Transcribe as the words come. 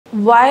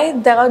Why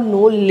there are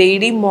no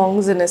lady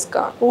monks in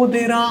ISKCON? Oh,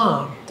 there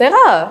are. There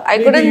are. I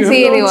Maybe couldn't you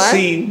see have not anyone.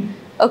 seen.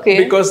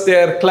 Okay. Because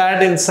they are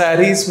clad in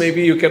saris,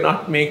 maybe you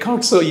cannot make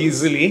out so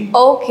easily.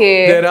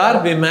 Okay. There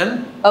are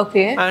women.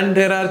 Okay. And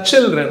there are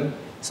children.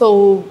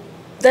 So,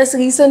 there's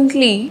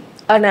recently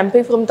an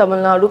MP from Tamil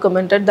Nadu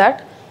commented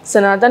that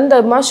Sanatana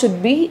Dharma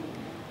should be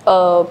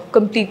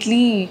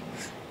completely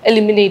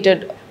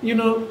eliminated. You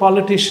know,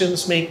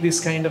 politicians make these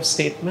kind of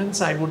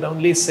statements. I would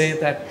only say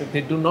that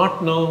they do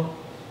not know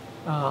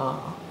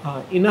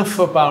enough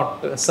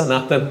about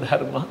Sanatana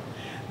Dharma.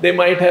 They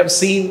might have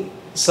seen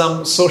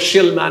some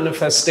social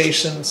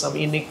manifestation, some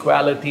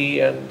inequality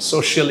and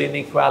social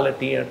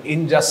inequality and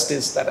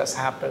injustice that has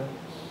happened.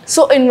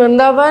 So in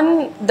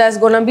Vrindavan, there's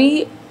going to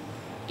be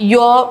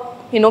you're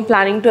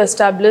planning to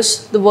establish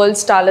the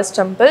world's tallest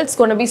temple. It's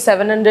going to be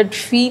 700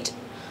 feet,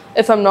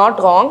 if I'm not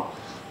wrong.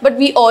 But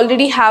we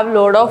already have a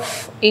lot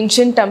of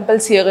ancient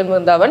temples here in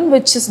Vrindavan,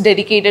 which is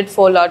dedicated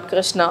for Lord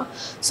Krishna.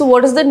 So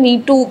what is the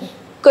need to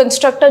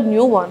construct a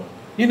new one?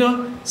 You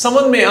know,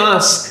 someone may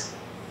ask,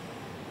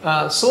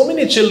 so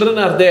many children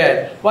are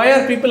there. Why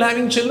are people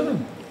having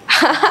children?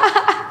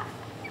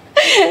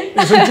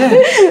 Isn't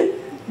it?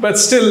 But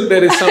still,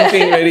 there is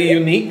something very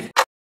unique.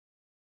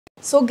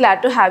 So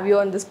glad to have you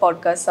on this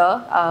podcast,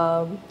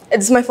 sir.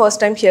 It's my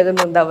first time here in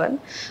Vrindavan.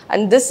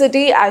 And this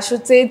city, I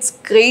should say, it's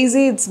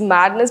crazy, it's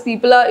madness.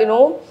 People are,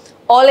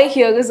 all I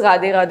hear is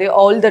Radhe Radhe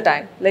all the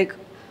time. Like,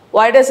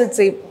 why does it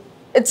say,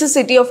 it's a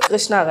city of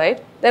Krishna,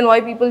 right? Then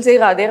why people say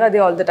Radhe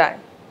Radhe all the time?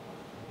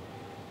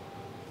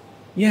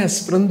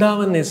 Yes,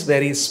 Vrindavan is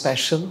very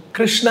special.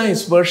 Krishna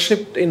is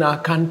worshipped in our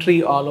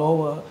country all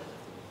over,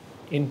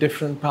 in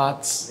different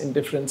parts, in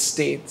different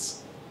states.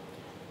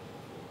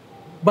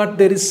 But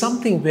there is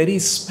something very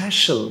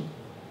special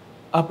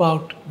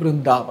about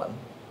Vrindavan.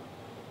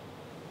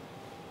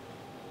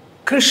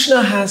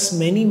 Krishna has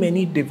many,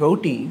 many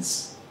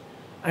devotees,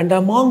 and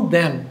among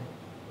them,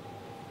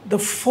 the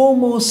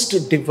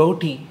foremost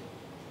devotee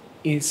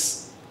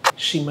is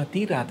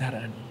Srimati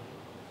Radharani.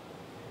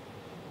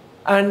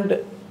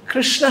 And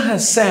Krishna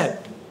has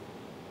said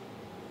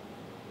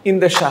in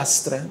the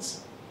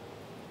Shastras,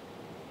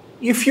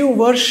 if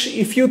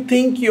you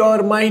think you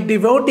are my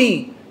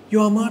devotee,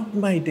 you are not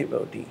my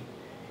devotee.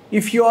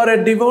 If you are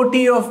a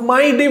devotee of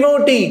my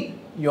devotee,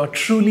 you are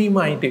truly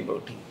my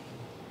devotee.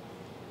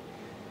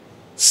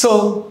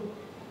 So,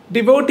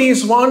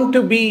 devotees want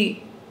to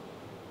be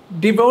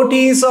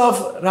devotees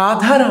of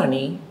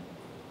Radharani,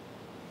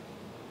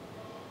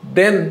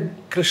 then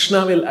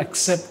Krishna will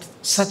accept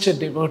such a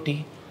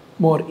devotee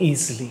more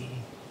easily.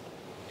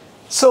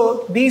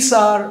 So these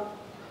are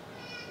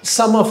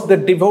some of the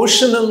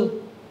devotional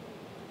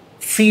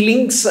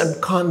feelings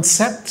and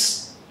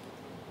concepts,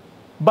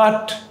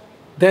 but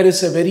there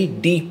is a very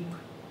deep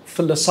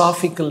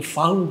philosophical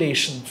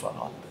foundation for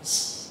all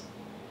this.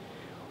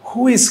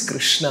 Who is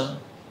Krishna?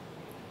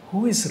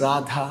 Who is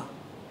Radha?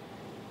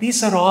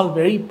 These are all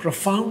very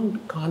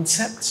profound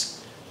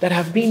concepts that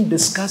have been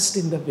discussed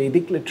in the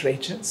Vedic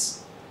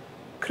literatures.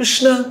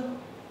 Krishna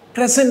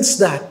presents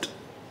that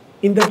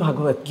in the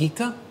Bhagavad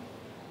Gita,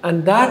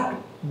 and that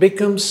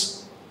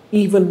becomes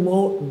even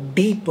more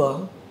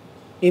deeper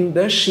in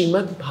the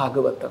Srimad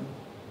Bhagavatam.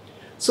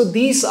 So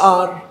these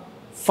are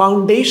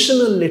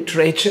foundational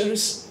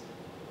literatures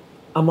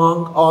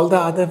among all the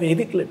other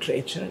Vedic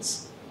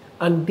literatures,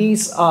 and the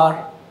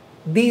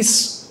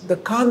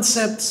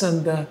concepts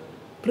and the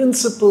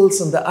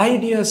principles and the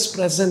ideas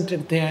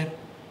presented there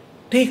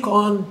take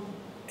on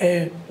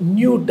a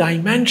new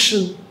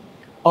dimension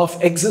of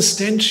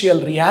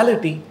existential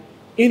reality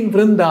in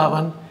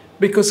Vrindavan,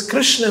 because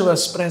Krishna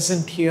was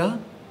present here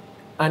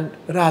and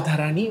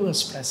Radharani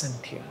was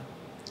present here.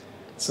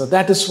 So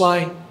that is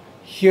why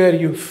here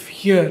you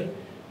hear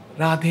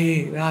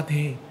Radhe,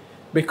 Radhe,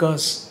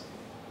 because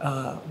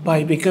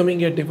by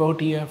becoming a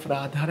devotee of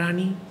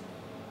Radharani,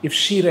 if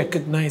she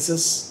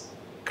recognizes,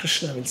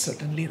 Krishna will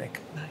certainly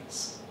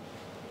recognize.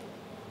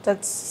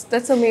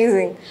 That's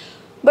amazing.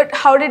 But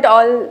how did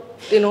all,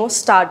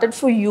 started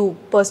for you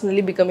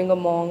personally becoming a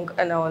monk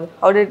and all?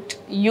 How did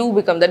you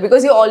become that?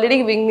 Because you're already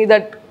giving me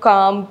that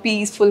calm,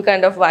 peaceful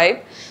kind of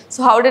vibe.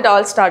 So how did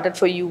all started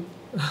for you?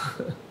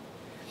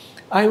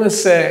 I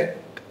was a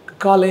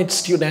college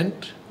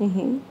student.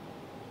 Mm-hmm.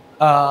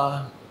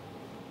 I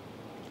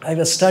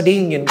was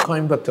studying in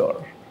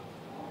Coimbatore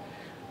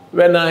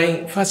when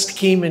I first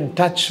came in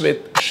touch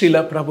with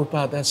Srila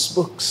Prabhupada's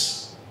books.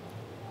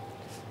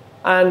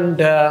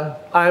 And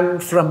I'm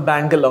from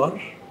Bangalore,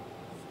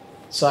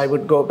 so I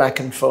would go back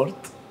and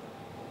forth.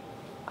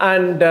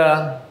 And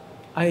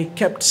I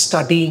kept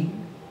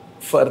studying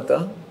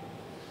further.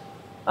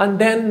 And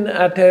then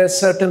at a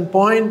certain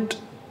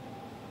point,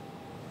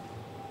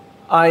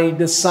 I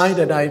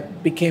decided, I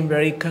became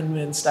very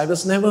convinced. I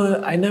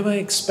never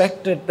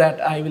expected that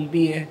I will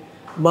be a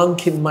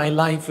monk in my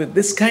life with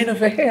this kind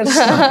of a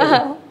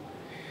hairstyle.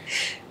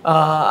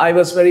 I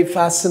was very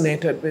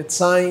fascinated with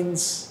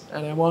science,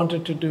 and I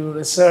wanted to do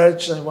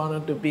research, I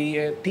wanted to be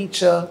a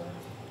teacher,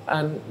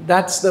 and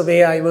that's the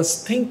way I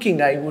was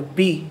thinking I would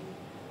be.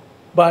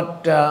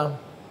 But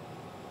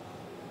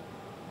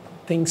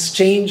things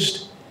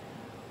changed.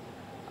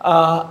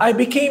 I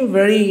became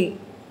very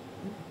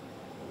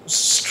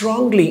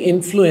strongly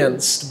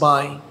influenced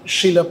by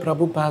Srila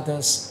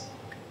Prabhupada's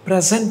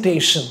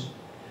presentation.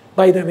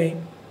 By the way,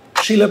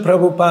 Srila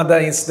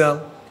Prabhupada is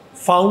the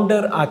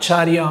founder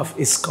Acharya of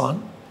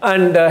ISKCON,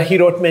 and he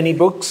wrote many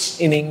books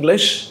in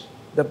English,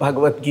 the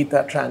Bhagavad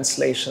Gita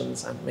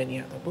translations and many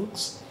other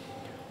books.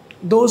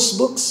 Those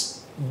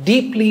books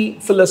deeply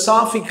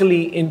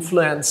philosophically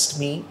influenced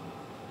me.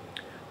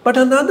 But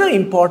another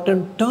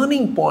important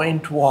turning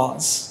point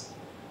was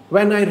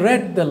when I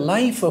read the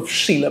life of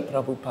Srila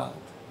Prabhupada.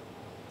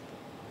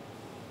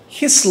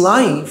 His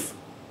life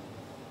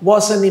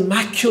was an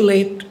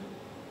immaculate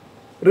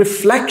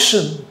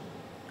reflection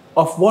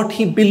of what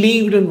he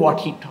believed and what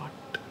he taught.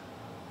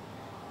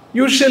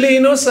 Usually,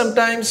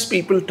 sometimes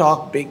people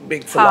talk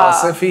big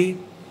philosophy,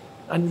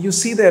 and you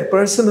see their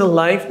personal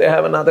life, they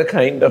have another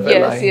kind of a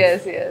life.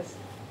 Yes.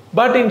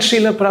 But in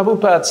Srila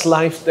Prabhupada's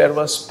life, there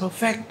was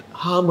perfect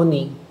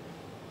harmony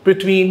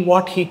between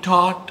what he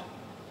taught,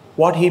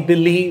 what he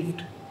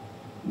believed,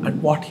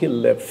 and what he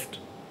lived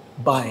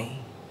by.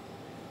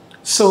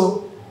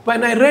 So,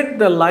 when I read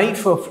the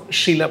life of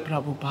Srila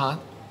Prabhupada,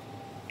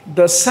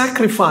 the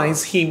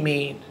sacrifice he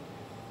made,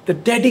 the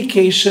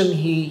dedication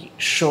he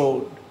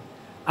showed,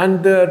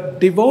 and the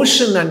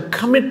devotion and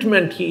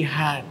commitment he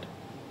had,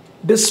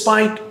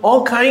 despite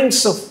all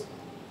kinds of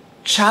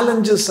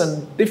challenges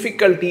and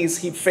difficulties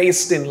he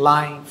faced in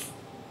life.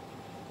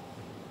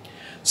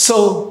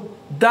 So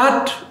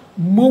that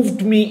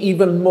moved me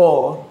even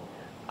more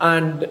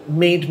and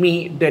made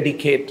me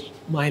dedicate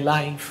my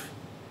life.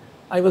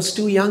 I was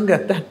too young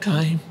at that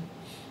time,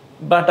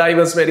 but I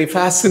was very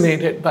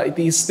fascinated by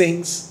these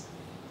things.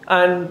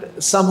 And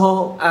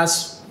somehow,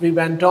 as we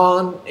went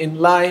on in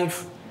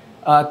life,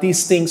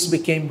 these things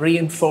became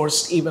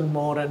reinforced even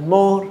more and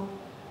more.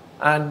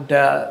 And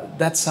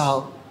that's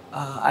how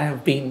I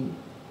have been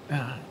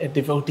a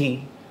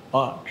devotee.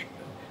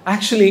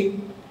 Actually,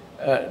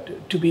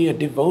 to be a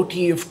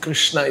devotee of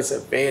Krishna is a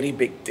very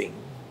big thing.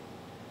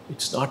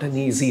 It's not an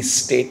easy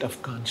state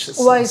of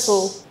consciousness. Why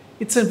so?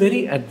 It's a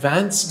very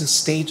advanced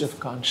stage of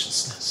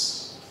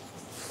consciousness.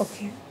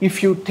 Okay.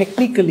 If you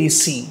technically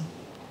see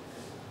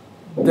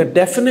the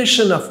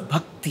definition of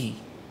bhakti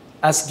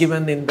as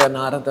given in the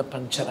Narada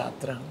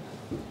Pancharatra,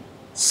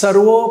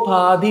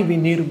 sarvopadi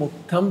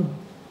vinirmuktam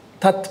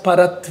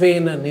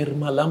tatparatvena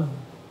nirmalam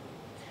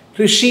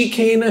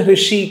hrishikena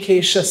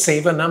hrishikesha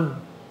sevanam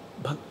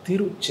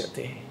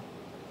bhaktiruchyate.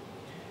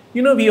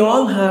 We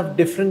all have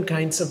different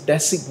kinds of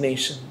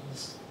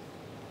designations.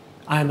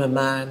 I'm a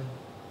man,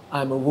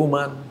 I'm a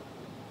woman,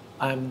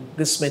 I'm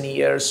this many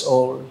years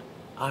old,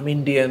 I'm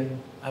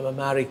Indian, I'm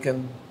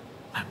American,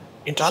 I'm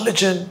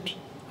intelligent,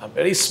 I'm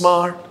very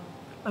smart,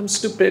 I'm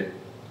stupid.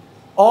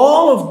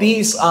 All of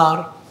these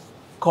are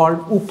called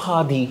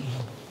upadhi.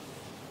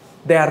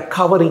 They are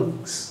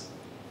coverings,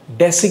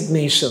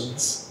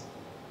 designations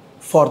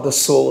for the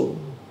soul.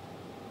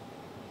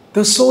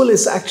 The soul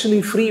is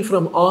actually free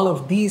from all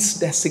of these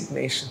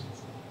designations.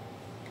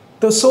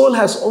 The soul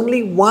has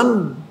only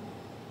one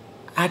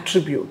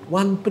attribute,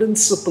 one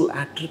principal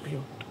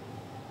attribute,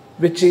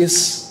 which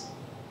is,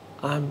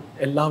 I'm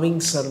a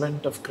loving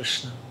servant of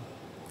Krishna.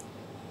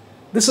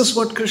 This is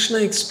what Krishna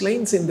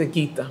explains in the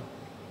Gita.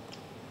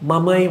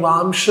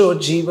 Mamaivamsho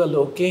jiva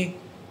loke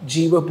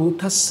jiva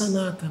bhutas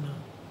sanatana.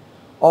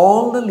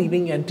 All the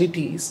living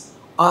entities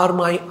are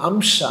my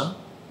amsha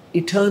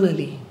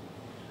eternally.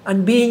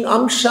 And being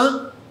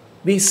amsha,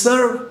 we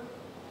serve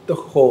the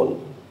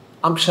whole.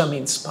 Amsha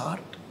means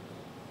part.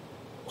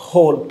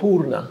 Whole,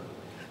 purna.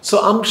 So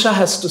amsha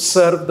has to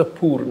serve the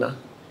purna.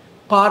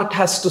 Part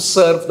has to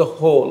serve the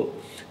whole.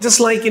 Just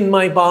like in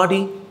my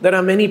body, there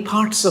are many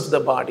parts of the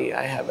body.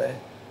 I have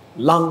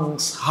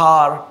lungs,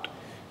 heart,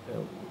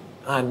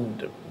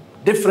 and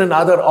different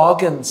other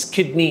organs,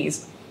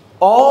 kidneys.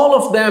 All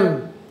of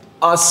them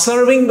are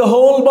serving the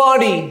whole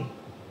body.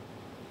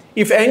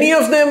 If any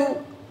of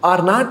them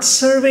are not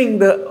serving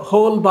the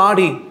whole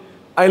body,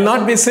 I'll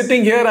not be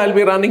sitting here, I'll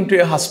be running to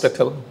a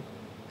hospital.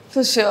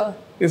 For sure.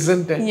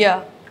 Isn't it?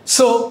 Yeah.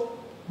 So,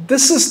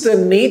 this is the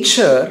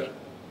nature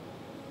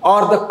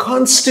or the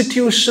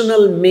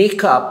constitutional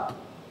makeup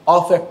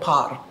of a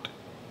part.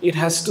 It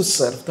has to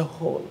serve the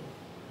whole.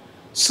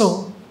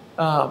 So,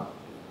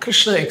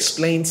 Krishna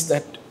explains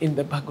that in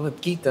the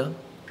Bhagavad Gita,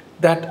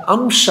 that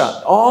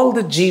amsha, all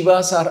the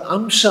jivas are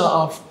amsha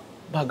of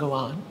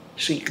Bhagavan,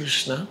 Sri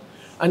Krishna,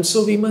 and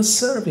so we must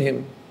serve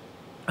him.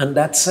 And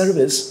that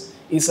service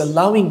is a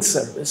loving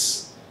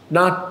service,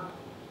 not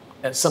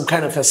some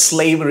kind of a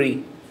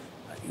slavery.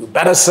 You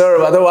better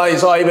serve,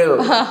 otherwise I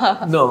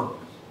will. No.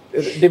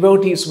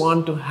 Devotees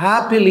want to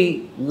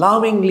happily,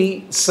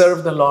 lovingly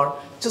serve the Lord,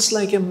 just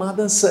like a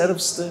mother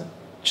serves the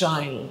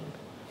child.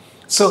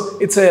 So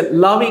it's a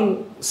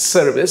loving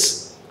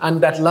service,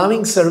 and that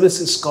loving service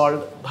is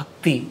called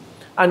bhakti.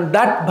 And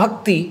that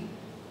bhakti,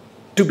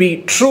 to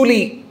be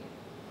truly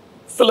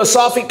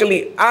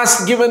philosophically,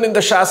 as given in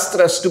the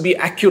Shastras, to be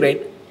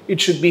accurate,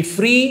 it should be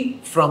free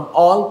from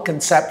all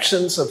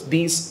conceptions of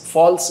these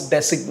false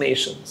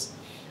designations.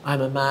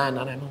 I'm a man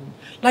and I'm a woman.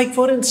 Like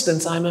for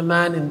instance, I'm a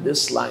man in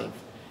this life.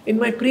 In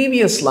my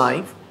previous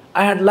life,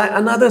 I had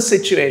another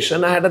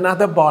situation, I had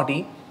another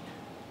body.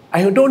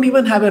 I don't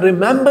even have a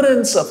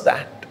remembrance of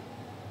that.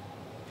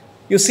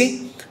 You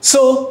see?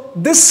 So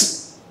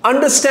this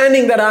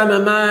understanding that I'm a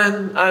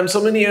man, I'm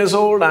so many years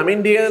old, I'm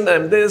Indian,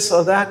 I'm this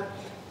or that,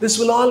 this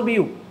will all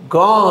be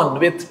gone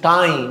with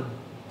time.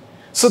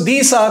 So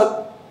these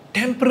are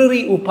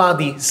temporary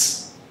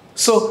upadhis.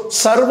 So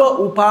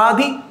sarva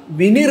upadhi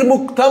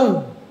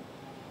vinirmuktam.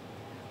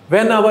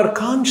 When our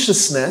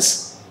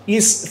consciousness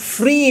is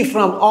free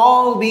from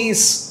all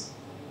these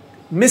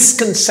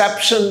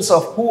misconceptions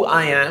of who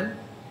I am,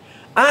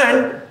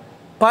 and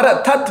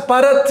tat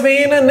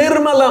paratvena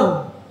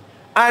nirmalam,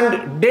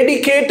 and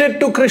dedicated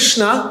to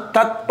Krishna,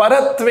 tat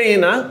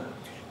paratvena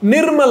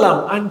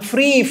nirmalam, and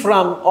free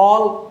from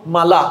all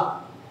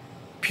mala,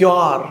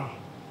 pure.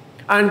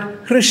 And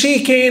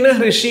hrishikena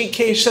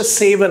hrishikesha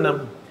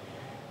sevanam.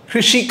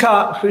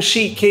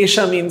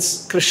 Hrishikesha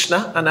means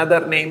Krishna,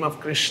 another name of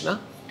Krishna.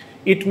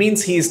 It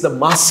means he is the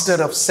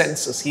master of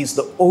senses. He is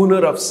the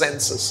owner of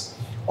senses.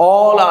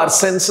 All our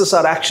senses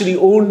are actually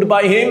owned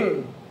by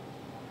him.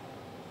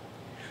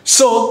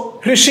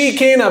 So,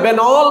 Hrishikena, when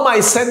all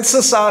my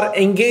senses are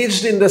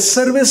engaged in the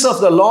service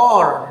of the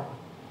Lord,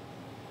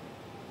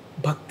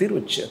 bhakti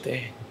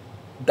ruchyate.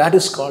 That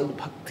is called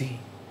bhakti.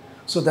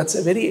 So that's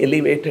a very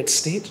elevated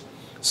state.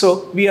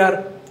 So we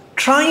are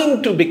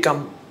trying to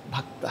become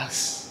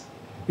bhaktas.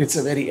 It's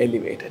a very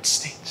elevated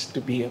stage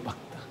to be a bhakta.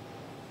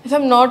 If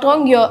I'm not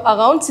wrong, you're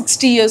around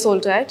 60 years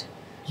old, right?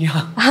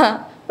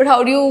 Yeah. But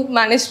how do you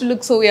manage to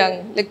look so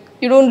young? Like,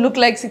 you don't look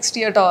like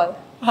 60 at all.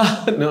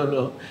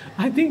 No.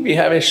 I think we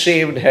have a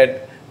shaved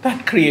head.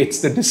 That creates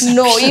the deception.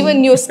 No,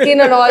 even your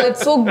skin and all,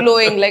 it's so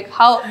glowing. Like,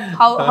 how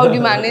do you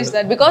manage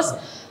that? Because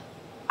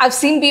I've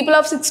seen people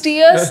of 60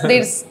 years,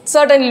 they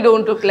certainly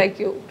don't look like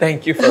you.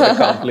 Thank you for the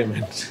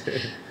compliment.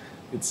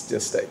 It's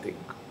just, I think,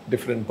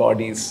 different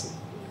bodies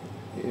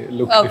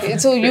look different. Okay,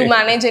 so you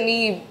manage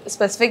any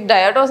specific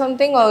diet or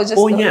something, or just?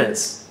 Oh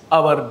yes,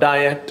 our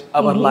diet,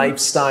 our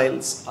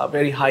lifestyles are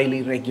very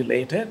highly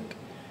regulated.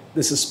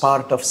 This is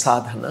part of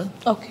sadhana.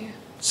 Okay.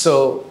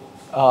 So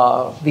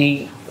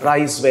we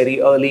rise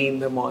very early in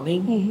the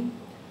morning,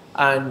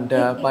 and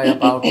by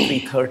about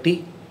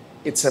 3:30,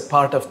 it's a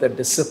part of the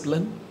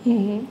discipline.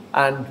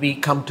 And we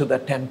come to the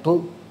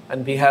temple,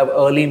 and we have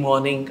early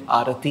morning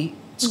arati.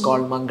 It's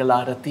called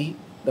Mangala Arati,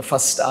 the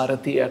first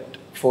arati at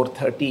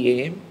 4:30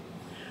 a.m.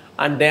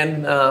 And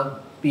then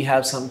we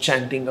have some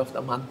chanting of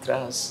the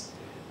mantras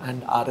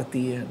and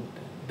arati, and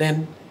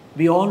then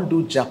we all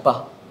do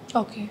japa.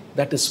 Okay.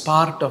 That is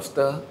part of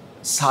the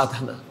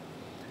sadhana.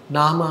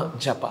 Nama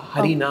japa,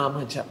 Hari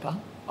Nama japa,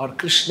 or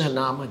Krishna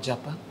Nama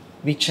japa.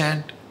 We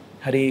chant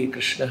Hare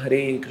Krishna,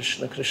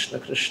 Krishna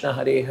Krishna,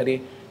 Hare Hare,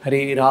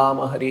 Hare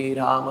Rama,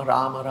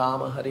 Rama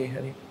Rama, Hare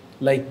Hare.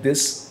 Like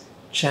this,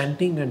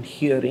 chanting and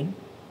hearing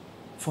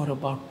for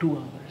about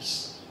 2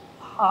 hours.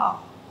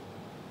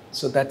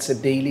 So that's a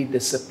daily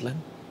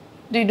discipline.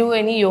 Do you do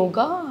any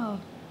yoga?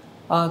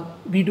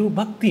 We do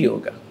bhakti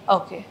yoga.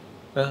 Okay.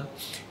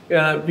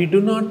 We do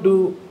not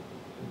do,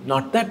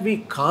 not that we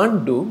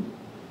can't do,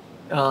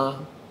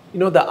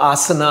 the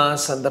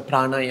asanas and the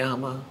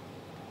pranayama.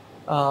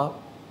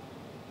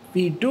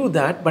 We do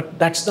that, but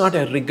that's not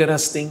a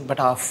rigorous thing, but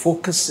our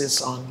focus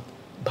is on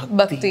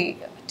bhakti.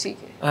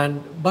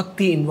 And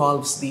bhakti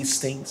involves these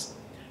things.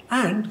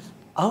 And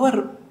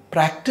our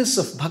practice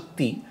of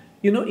bhakti,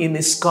 in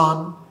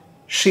ISKCON,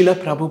 Srila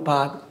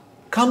Prabhupada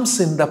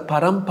comes in the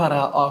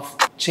parampara of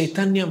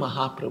Chaitanya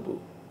Mahaprabhu.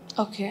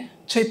 Okay.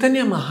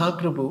 Chaitanya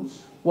Mahaprabhu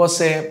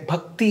was a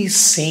bhakti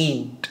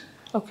saint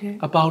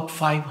about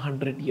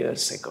 500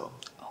 years ago.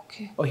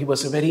 Okay. He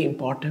was a very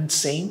important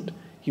saint.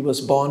 He was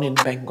born in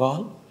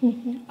Bengal,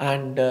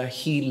 and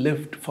he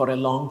lived for a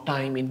long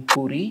time in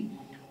Puri,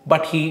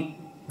 but he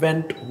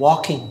went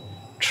walking,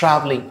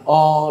 traveling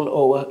all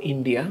over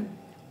India,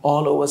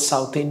 all over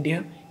South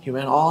India. He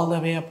went all the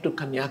way up to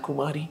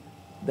Kanyakumari,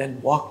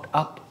 then walked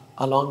up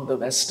along the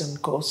western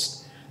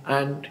coast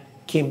and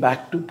came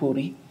back to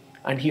Puri.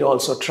 And he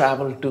also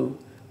traveled to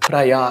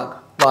Prayag,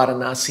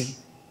 Varanasi,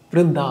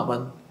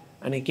 Vrindavan,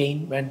 and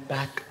again went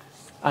back.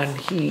 And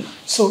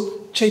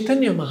so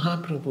Chaitanya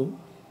Mahaprabhu,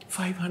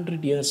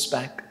 500 years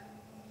back,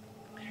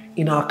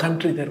 in our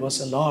country there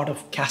was a lot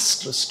of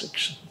caste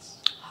restrictions.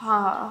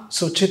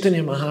 So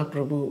Chaitanya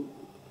Mahaprabhu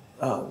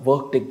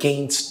worked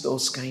against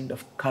those kind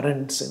of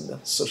currents in the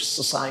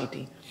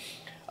society.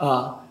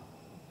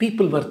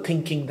 People were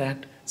thinking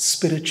that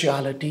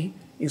spirituality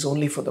is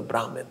only for the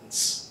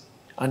Brahmins.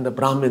 And the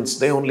Brahmins,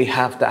 they only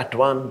have that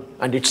one,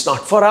 and it's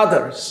not for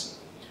others.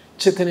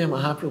 Chaitanya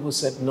Mahaprabhu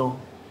said, no,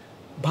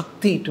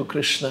 bhakti to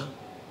Krishna,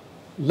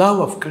 love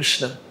of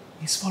Krishna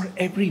is for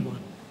everyone.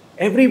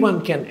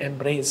 Everyone can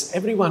embrace,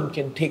 everyone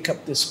can take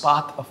up this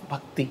path of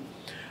bhakti.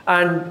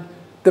 And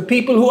the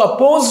people who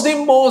opposed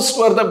him most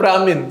were the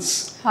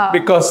Brahmins,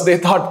 because they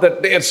thought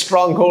that their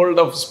stronghold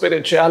of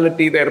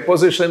spirituality, their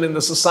position in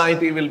the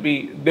society will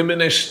be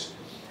diminished.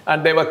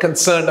 And they were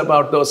concerned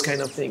about those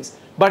kind of things.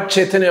 But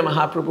Chaitanya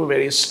Mahaprabhu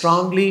very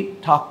strongly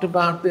talked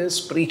about this,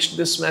 preached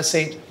this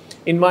message,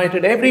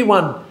 invited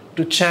everyone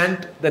to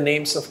chant the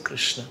names of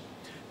Krishna.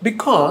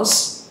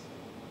 Because,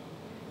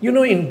 you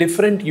know, in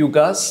different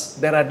yugas,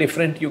 there are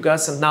different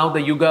yugas, and now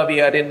the yuga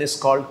we are in is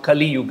called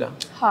Kali Yuga.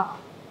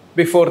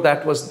 Before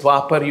that was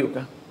Dwapar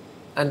Yuga,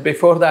 and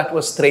before that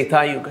was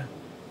Treta Yuga,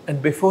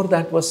 and before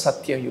that was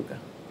Satya Yuga.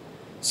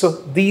 So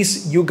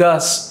these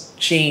yugas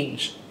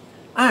change.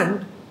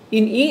 And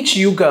in each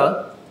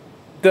yuga,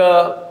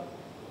 the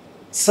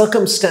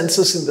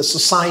circumstances in the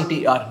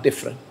society are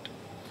different.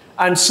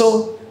 And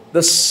so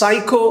the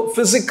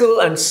physical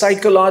and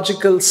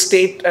psychological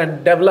state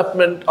and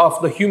development of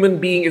the human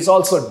being is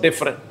also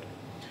different.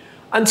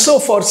 And so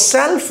for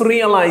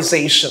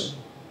self-realization,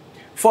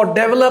 for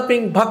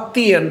developing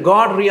bhakti and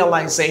God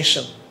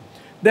realization,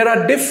 there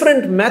are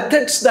different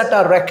methods that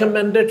are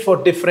recommended for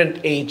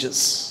different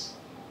ages.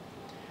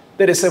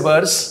 There is a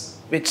verse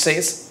which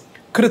says,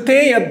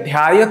 Krite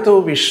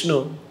yadhyayato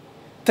Vishnu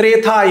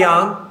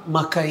Trethayam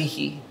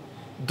makaihi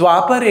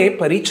Dwapare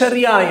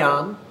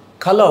paricharyayam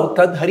kalau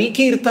tad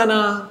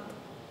harikirtana.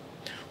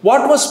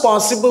 What was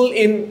possible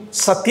in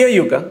Satya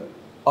Yuga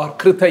or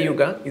Krita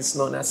Yuga is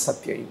known as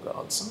Satya Yuga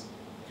also.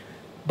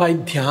 By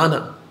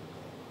dhyana,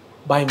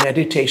 by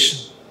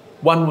meditation.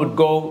 One would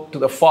go to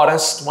the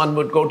forest, one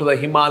would go to the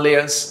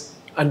Himalayas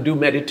and do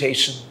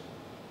meditation.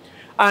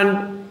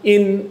 And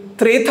in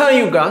Treta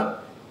Yuga,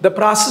 the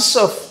process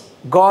of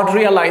God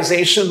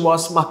realization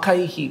was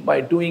makaihi, by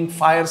doing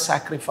fire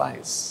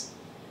sacrifice,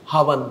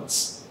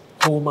 havans,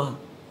 homa,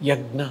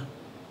 yagna,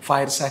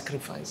 fire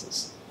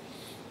sacrifices.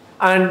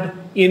 And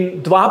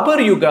in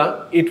Dwapar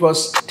Yuga, it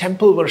was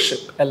temple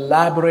worship,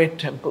 elaborate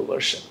temple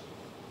worship.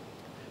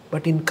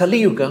 But in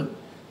Kali Yuga,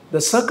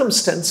 the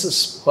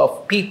circumstances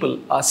of people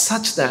are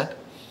such that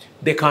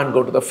they can't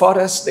go to the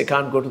forest, they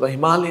can't go to the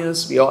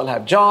Himalayas, we all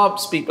have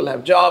jobs, people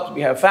have jobs,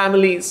 we have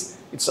families,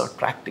 it's not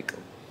practical.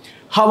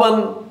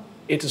 Havan,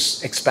 it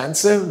is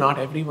expensive, not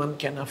everyone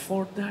can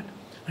afford that.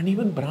 And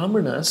even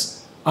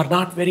Brahmanas are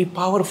not very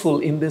powerful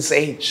in this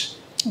age.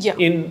 Yeah.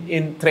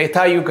 In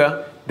Treta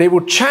Yuga, they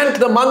would chant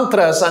the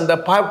mantras, and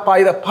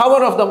by the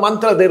power of the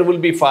mantra there will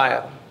be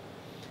fire.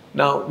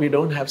 Now we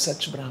don't have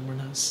such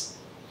Brahmanas.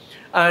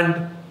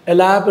 And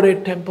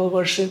elaborate temple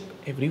worship,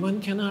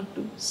 everyone cannot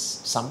do.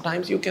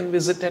 Sometimes you can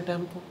visit a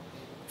temple.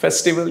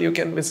 Festival, you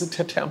can visit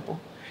a temple.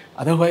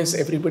 Otherwise,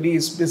 everybody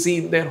is busy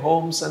in their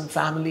homes and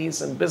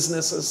families and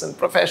businesses and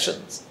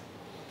professions.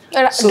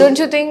 So, don't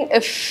you think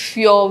if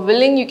you're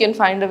willing, you can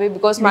find a way?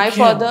 Because my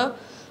father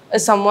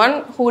is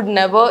someone who would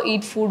never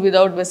eat food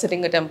without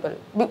visiting a temple.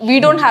 We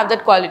don't have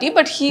that quality,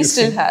 but he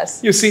still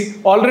has. You see,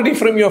 already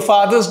from your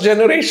father's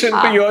generation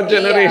to your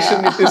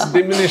generation, it is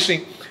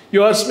diminishing.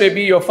 Yours,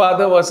 maybe your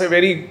father was a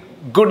very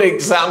good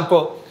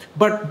example.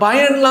 But by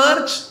and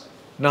large,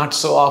 not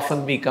so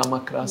often we come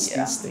across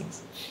these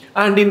things.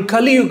 And in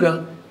Kali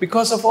Yuga,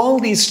 because of all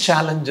these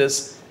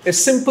challenges, a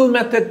simple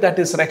method that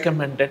is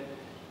recommended,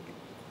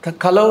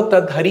 kalau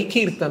tad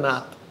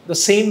harikirtanat, the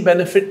same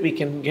benefit we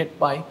can get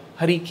by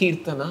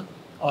harikirtana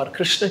or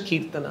Krishna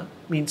kirtana,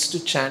 means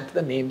to chant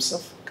the names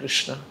of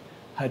Krishna,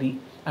 Hari.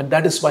 And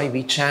that is why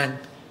we chant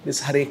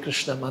this Hare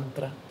Krishna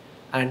mantra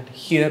and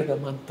hear the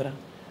mantra.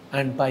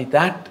 And by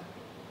that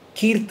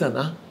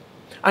kirtana,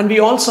 and we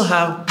also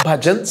have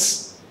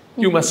bhajans.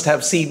 You must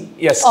have seen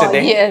yesterday.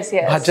 Oh, yes.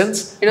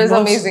 Bhajans. It was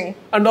amazing.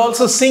 And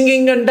also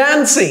singing and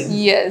dancing.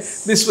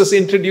 Yes. This was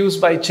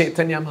introduced by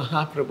Chaitanya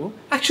Mahaprabhu.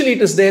 Actually,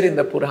 it is there in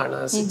the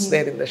Puranas. It's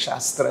there in the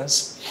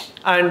Shastras.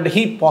 And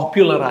he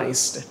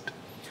popularized it.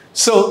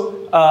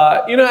 So,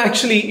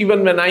 actually,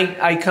 even when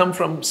I come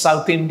from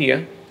South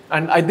India,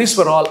 and these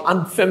were all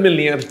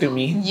unfamiliar to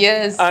me.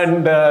 Yes.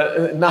 And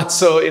not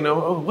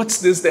so, what's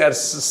this? They are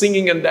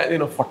singing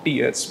and, 40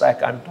 years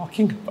back I'm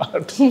talking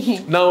about.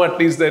 Now at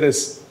least there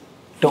is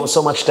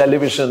so much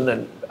television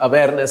and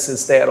awareness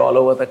is there all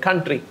over the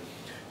country.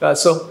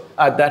 So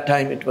at that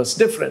time it was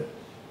different.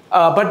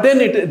 But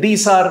then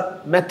these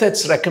are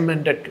methods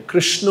recommended.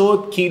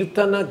 Krishnod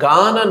Kirtana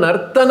Gana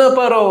Nartana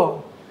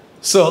Paro.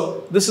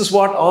 So this is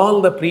what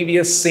all the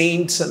previous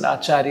saints and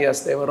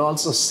acharyas, they were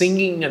also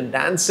singing and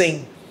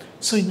dancing.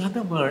 So in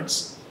other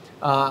words,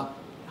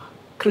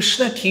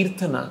 Krishna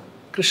Kirtana,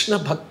 Krishna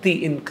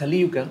Bhakti in Kali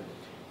Yuga,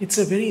 it's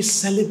a very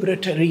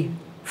celebratory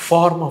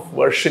form of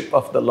worship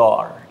of the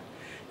Lord.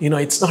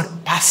 It's not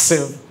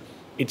passive,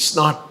 it's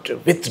not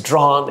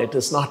withdrawn, it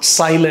is not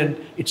silent,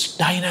 it's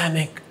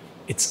dynamic,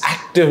 it's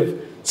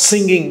active,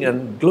 singing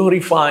and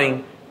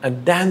glorifying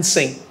and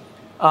dancing.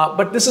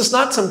 But this is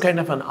not some kind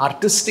of an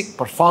artistic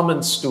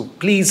performance to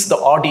please the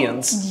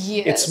audience.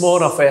 Yes. It's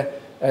more of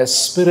a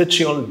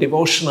spiritual,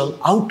 devotional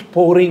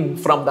outpouring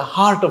from the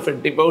heart of a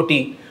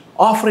devotee,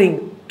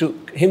 offering to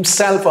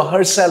himself or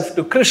herself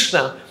to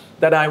Krishna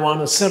that I want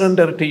to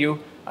surrender to you,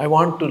 I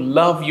want to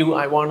love you,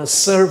 I want to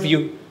serve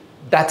you.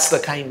 That's the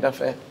kind of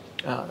a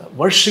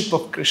worship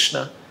of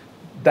Krishna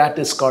that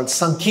is called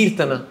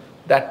Sankirtana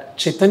that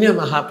Chaitanya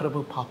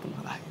Mahaprabhu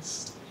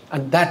popularized.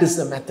 And that is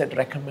the method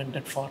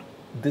recommended for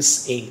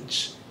this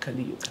age,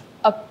 Kali Yuga.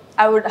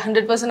 I would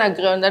 100%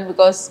 agree on that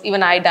because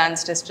even I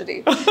danced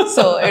yesterday.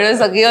 So it was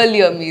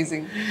really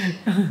amazing.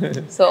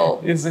 So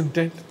Isn't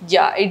it?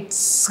 yeah,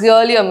 it's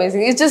really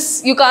amazing. It's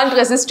just you can't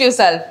resist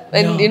yourself,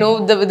 and you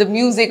know the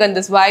music and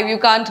this vibe. You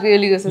can't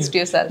really resist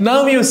yourself.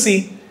 Now you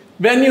see,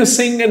 when you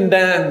sing and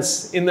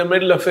dance in the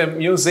middle of a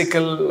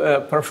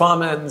musical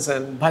performance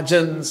and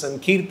bhajans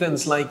and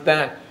kirtans like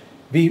that,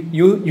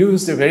 you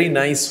used a very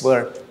nice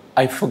word.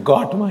 I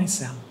forgot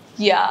myself.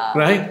 Yeah.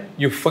 Right?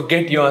 You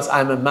forget yours.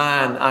 I'm a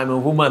man, I'm a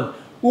woman.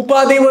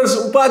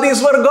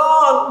 Upadhis were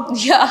gone.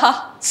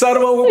 Yeah.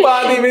 Sarva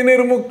Upadhi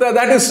Vinirmukta.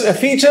 That is a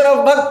feature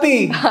of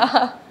bhakti.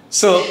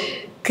 So,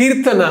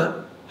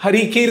 Kirtana,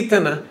 Hari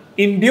Kirtana,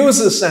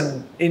 induces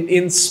and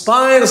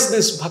inspires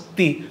this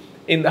bhakti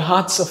in the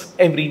hearts of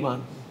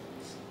everyone.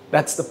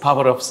 That's the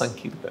power of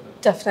Sankirtana.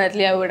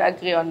 Definitely, I would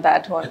agree on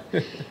that one.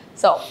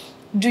 So,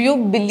 do you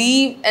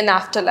believe in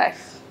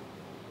afterlife?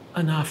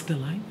 An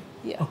afterlife?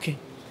 Yeah. Okay.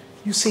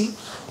 You see,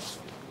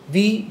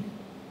 we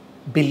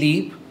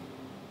believe,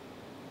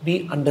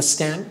 we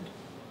understand,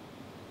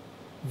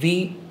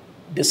 we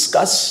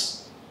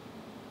discuss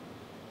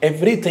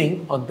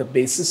everything on the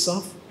basis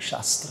of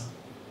Shastra.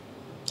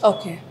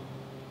 Okay.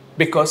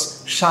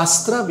 Because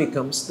Shastra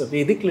becomes, the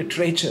Vedic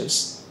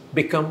literatures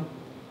become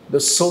the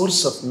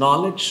source of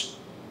knowledge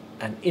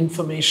and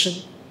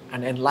information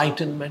and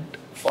enlightenment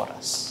for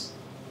us.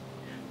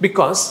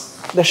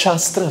 Because the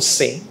Shastras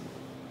say,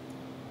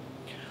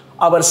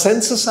 our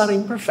senses are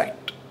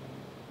imperfect.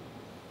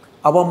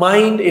 Our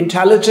mind,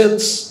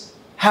 intelligence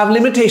have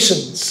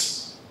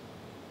limitations.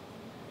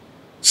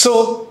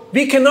 So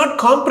we cannot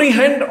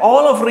comprehend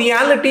all of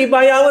reality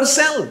by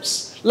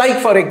ourselves. Like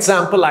for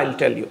example, I'll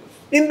tell you,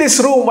 in this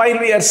room while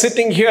we are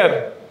sitting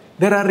here,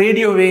 there are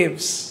radio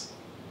waves.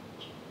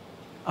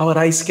 Our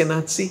eyes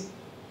cannot see.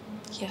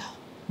 Yeah.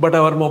 But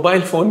our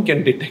mobile phone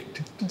can detect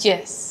it.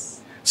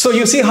 Yes. So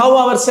you see how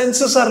our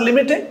senses are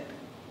limited?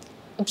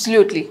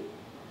 Absolutely.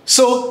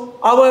 So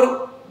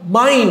our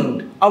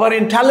mind, our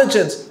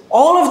intelligence,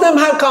 all of them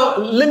have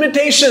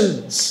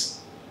limitations.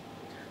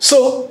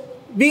 So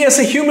we as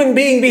a human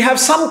being, we have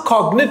some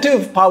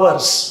cognitive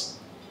powers,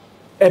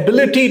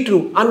 ability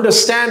to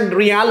understand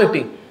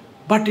reality,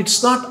 but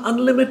it's not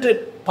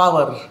unlimited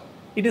power.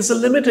 It is a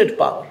limited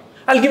power.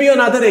 I'll give you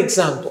another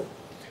example.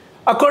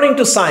 According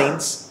to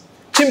science,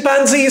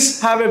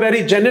 chimpanzees have a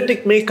very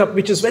genetic makeup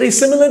which is very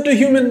similar to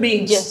human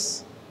beings. Yes.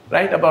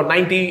 Right? About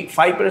 95%,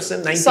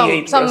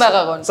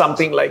 98%,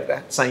 something like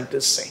that,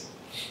 scientists say.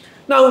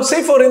 Now,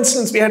 say for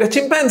instance, we had a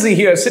chimpanzee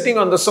here sitting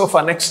on the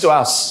sofa next to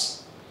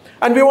us.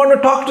 And we want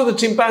to talk to the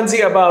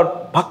chimpanzee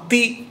about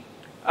bhakti,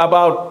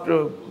 about,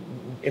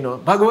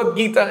 Bhagavad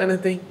Gita,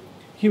 anything.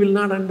 He will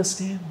not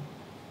understand.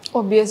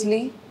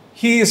 Obviously.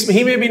 He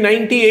may be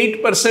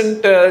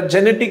 98%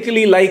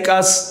 genetically like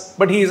us,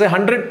 but he is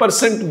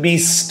 100%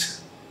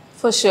 beast.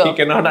 For sure. He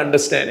cannot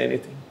understand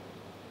anything.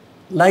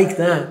 Like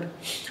that.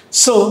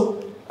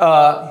 So,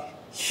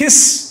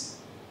 his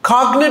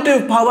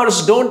cognitive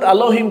powers don't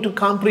allow him to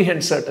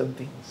comprehend certain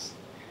things.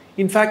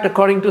 In fact,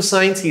 according to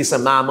science, he is a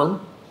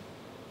mammal.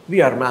 We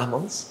are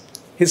mammals.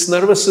 His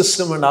nervous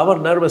system and our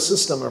nervous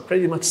system are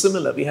pretty much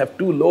similar. We have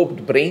two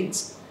lobed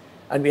brains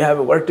and we have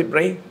a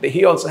vertebrae.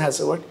 He also has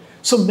a vertebrae.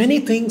 So many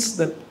things,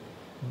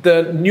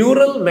 the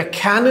neural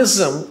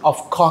mechanism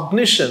of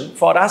cognition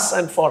for us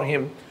and for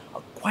him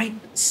are quite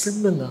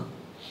similar.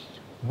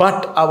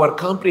 But our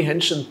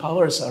comprehension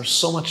powers are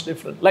so much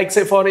different. Like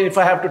say if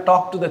I have to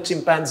talk to the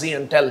chimpanzee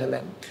and tell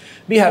them,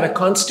 we have a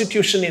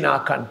constitution in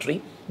our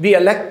country, we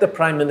elect the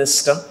prime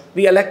minister,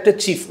 we elect a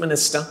chief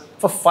minister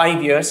for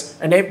 5 years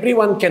and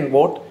everyone can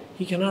vote,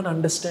 he cannot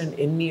understand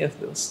any of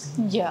those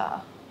things.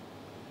 Yeah.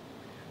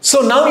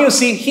 So now you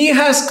see, he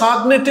has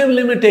cognitive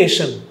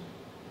limitation.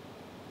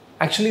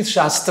 Actually,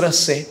 Shastras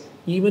say,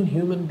 even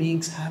human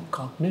beings have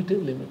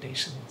cognitive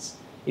limitations.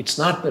 It's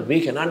not that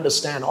we can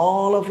understand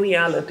all of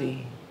reality.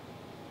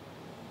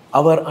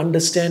 Our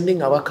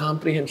understanding, our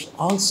comprehension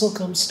also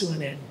comes to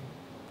an end.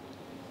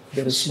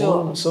 There is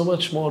so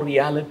much more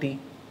reality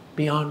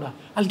beyond us.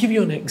 I'll give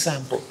you an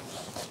example.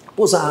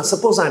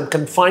 Suppose I'm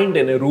confined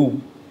in a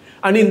room,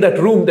 and in that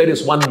room there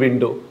is one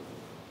window,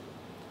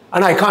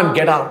 and I can't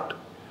get out.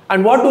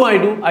 And what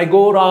do? I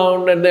go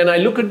around and then I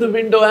look at the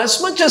window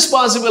as much as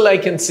possible I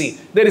can see.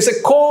 There is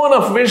a cone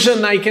of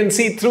vision I can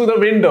see through the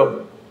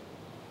window.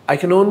 I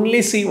can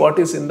only see what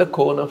is in the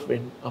cone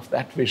of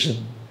that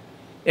vision.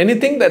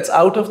 Anything that's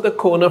out of the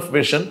cone of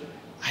vision,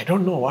 I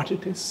don't know what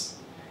it is.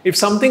 If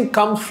something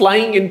comes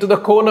flying into the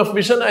cone of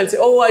vision, I'll say,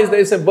 oh,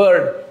 there's a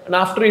bird. And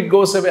after it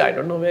goes away, I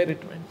don't know where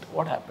it went.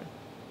 What happened?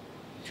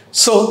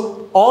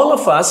 So all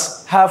of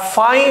us have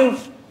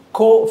 5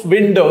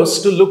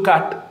 windows to look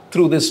at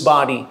through this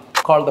body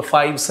called the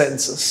 5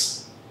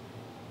 senses.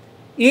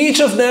 Each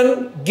of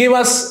them give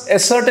us a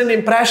certain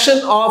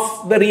impression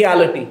of the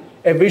reality.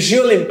 A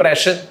visual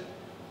impression,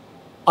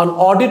 an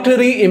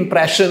auditory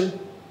impression,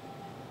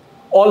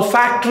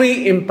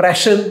 olfactory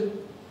impression,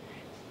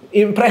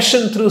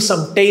 impression through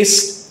some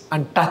taste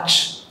and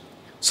touch.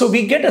 So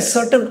we get a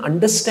certain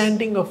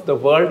understanding of the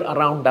world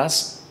around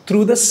us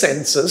through the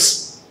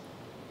senses,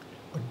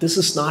 But this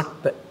is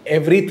not the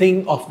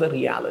everything of the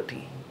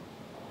reality.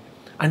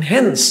 And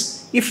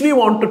hence, if we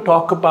want to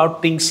talk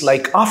about things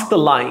like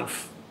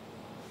afterlife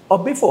or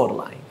before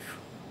life,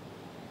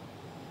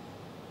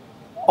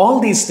 all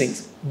these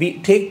things, we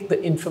take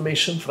the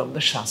information from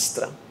the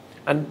Shastra.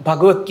 And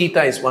Bhagavad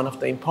Gita is one of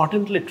the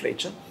important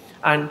literature,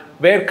 and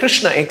where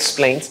Krishna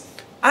explains,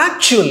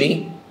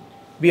 actually,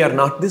 we are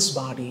not this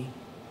body.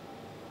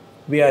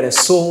 We are a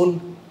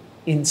soul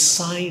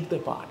inside the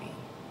body.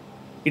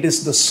 It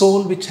is the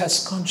soul which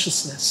has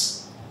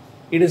consciousness.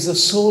 It is the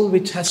soul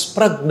which has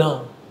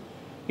prajna.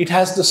 It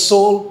has the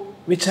soul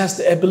which has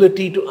the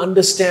ability to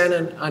understand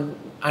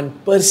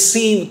and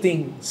perceive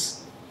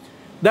things.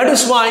 That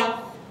is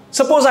why,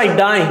 suppose I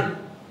die,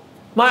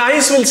 my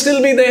eyes will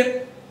still be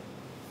there.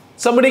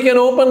 Somebody can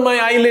open my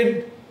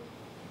eyelid.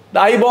 The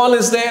eyeball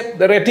is there.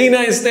 The retina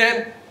is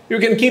there. You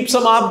can keep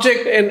some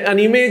object and an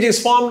image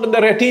is formed in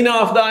the retina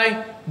of the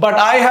eye. But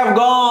I have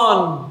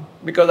gone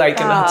because I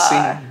cannot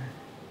see.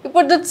 You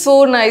put it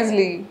so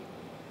nicely.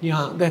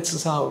 Yeah,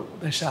 that's how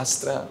the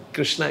Shastra,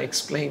 Krishna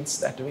explains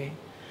that way.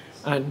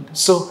 And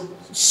so,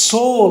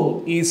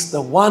 soul is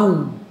the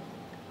one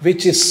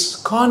which is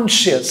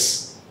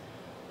conscious.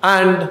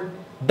 And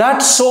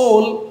that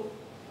soul,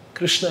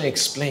 Krishna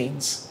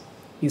explains,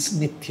 is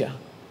nitya.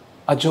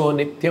 Ajo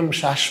nityam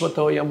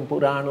shashvatoyam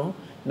purano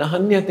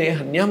nahanyate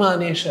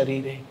hanyamane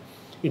sharire.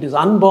 It is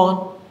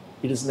unborn.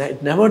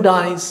 It never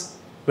dies.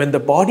 When the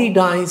body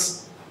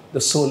dies,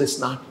 the soul is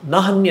not.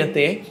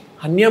 Nahanyate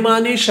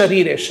hanyamane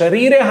sharire.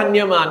 Sharire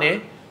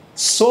hanyamane.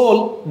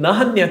 Soul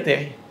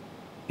nahanyate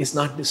is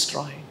not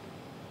destroyed.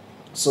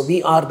 So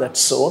we are that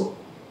soul.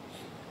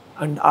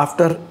 And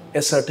after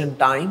a certain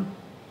time,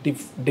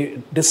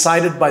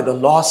 decided by the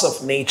laws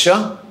of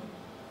nature,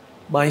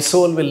 my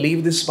soul will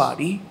leave this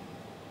body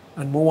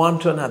and move on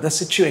to another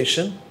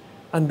situation.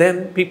 And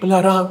then people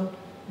around,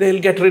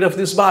 they'll get rid of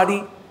this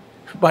body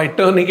by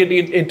turning it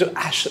into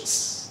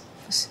ashes.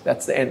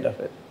 That's the end of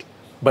it.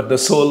 But the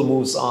soul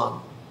moves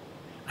on.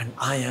 And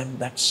I am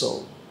that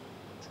soul.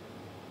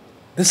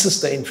 This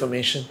is the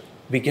information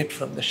we get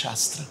from the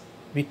Shastra.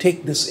 We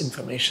take this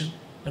information,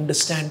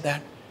 understand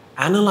that,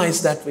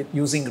 analyze that with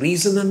using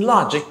reason and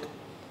logic,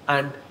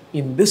 and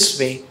in this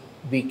way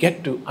we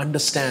get to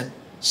understand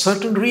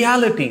certain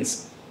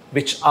realities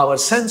which our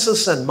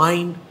senses and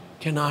mind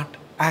cannot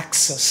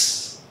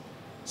access.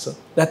 So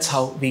that's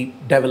how we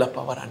develop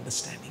our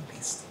understanding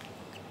these things.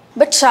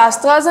 But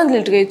Shastras and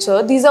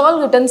literature, these are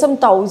all written some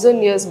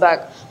 1,000 years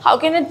back. How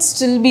can it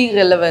still be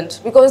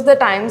relevant? Because the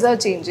times are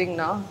changing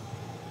now.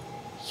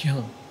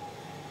 Yeah.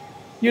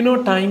 You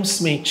know,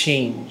 times may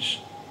change.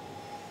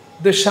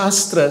 The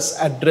Shastras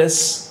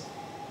address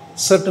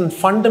certain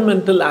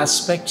fundamental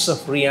aspects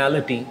of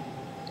reality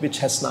which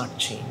has not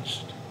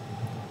changed.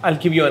 I'll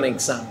give you an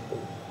example.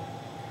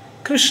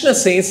 Krishna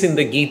says in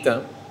the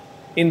Gita,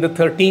 in the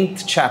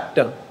 13th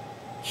chapter,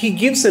 he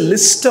gives a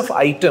list of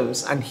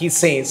items and he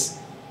says,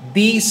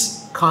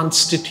 these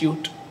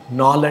constitute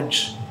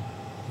knowledge,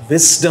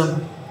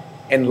 wisdom,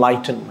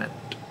 enlightenment.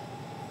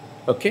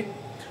 Okay?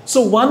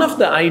 So one of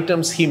the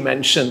items he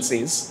mentions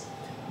is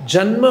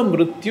Janma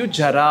Mrityu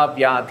Jara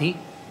Vyadhi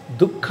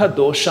Dukkha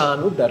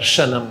Doshanu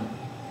Darshanam.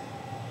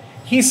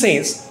 He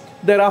says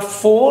there are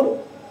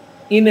 4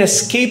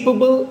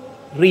 inescapable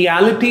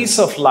realities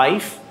of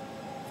life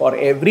for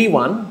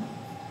everyone.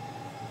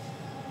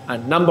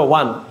 And number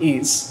 1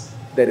 is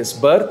there is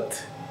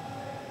birth.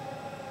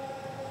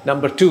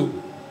 Number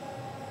 2,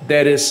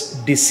 there is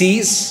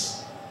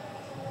disease.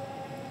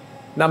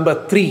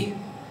 Number 3,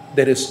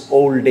 there is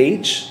old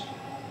age.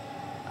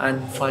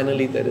 And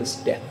finally, there is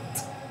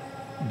death.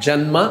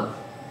 Janma,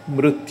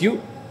 Mrityu,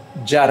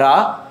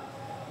 Jara,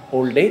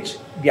 old age,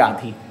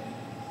 Vyadhi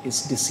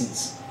is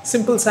disease.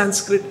 Simple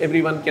Sanskrit,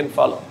 everyone can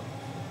follow.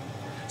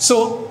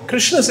 So,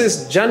 Krishna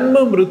says,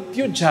 Janma,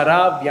 Mrityu,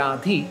 Jara,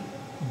 Vyadhi,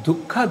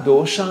 Dukkha,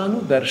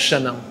 Doshanu,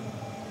 Darshanam.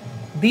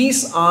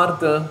 These are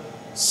the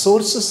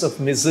sources of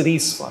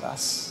miseries for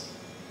us.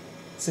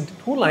 Isn't it?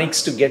 Who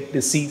likes to get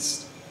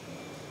diseased?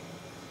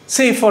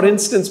 Say, for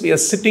instance, we are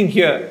sitting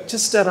here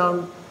just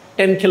around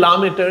 10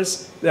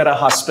 kilometers, there are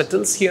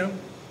hospitals here,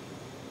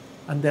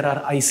 and there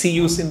are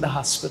ICUs in the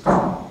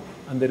hospital,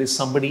 and there is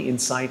somebody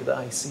inside the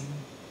ICU.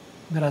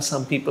 There are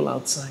some people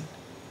outside.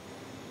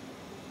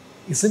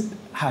 Isn't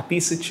a happy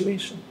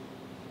situation?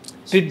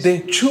 Did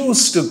they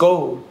choose to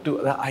go to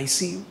the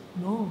ICU?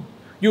 No.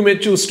 You may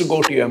choose to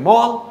go to a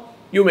mall,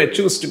 you may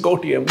choose to go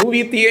to a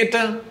movie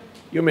theater,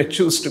 you may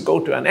choose to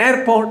go to an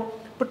airport,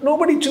 but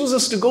nobody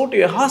chooses to go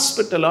to a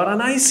hospital or an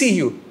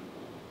ICU.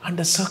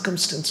 Under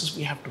circumstances,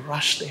 we have to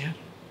rush there.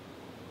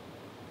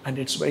 And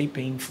it's very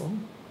painful.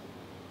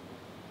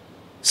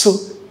 So,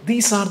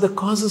 these are the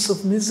causes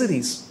of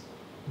miseries.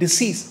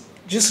 Disease.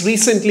 Just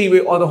recently,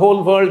 the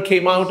whole world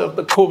came out of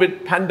the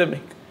COVID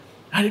pandemic.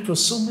 And it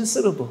was so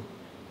miserable.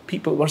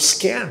 People were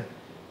scared.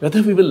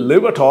 Whether we will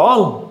live at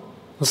all,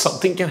 or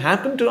something can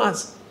happen to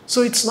us.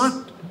 So, it's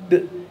not,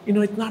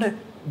 it's not a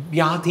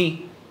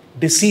vyadhi.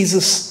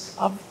 Diseases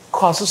are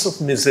causes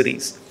of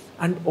miseries.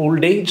 And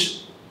old age.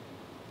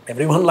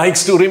 Everyone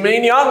likes to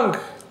remain young.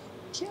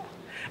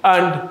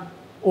 And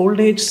old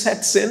age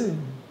sets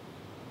in.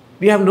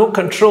 We have no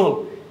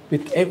control.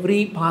 With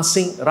every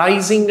passing,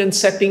 rising and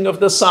setting of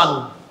the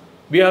sun,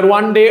 we are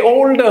one day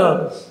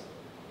older.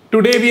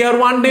 Today we are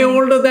one day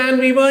older than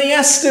we were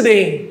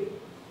yesterday.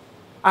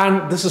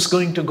 And this is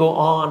going to go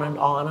on and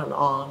on and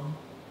on.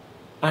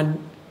 And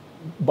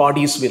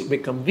bodies will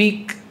become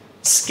weak,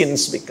 skin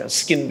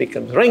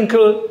becomes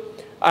wrinkled,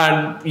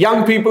 and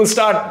young people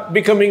start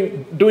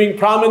doing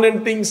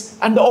prominent things,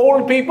 and the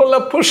old people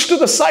are pushed to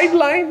the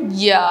sideline.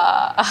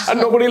 Yeah. And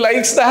nobody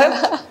likes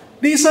that.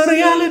 These are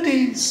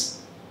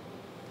realities.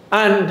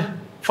 And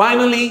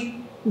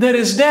finally, there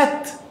is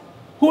death.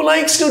 Who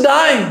likes to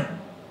die?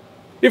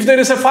 If there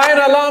is a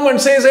fire alarm and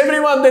says,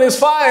 everyone, there is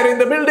fire in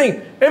the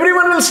building,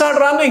 everyone will start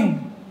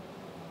running.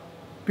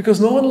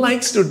 Because no one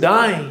likes to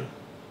die.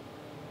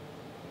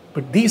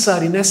 But these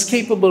are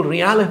inescapable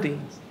realities.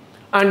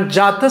 And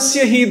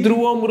jatasya hi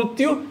dhruvam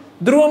mrityu,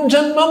 dhruvam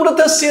janma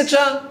mritasya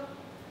cha.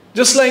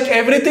 Just like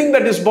everything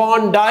that is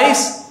born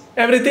dies,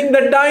 everything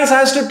that dies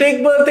has to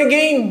take birth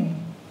again.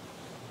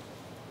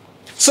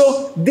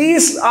 So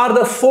these are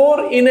the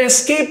four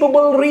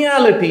inescapable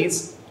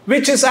realities,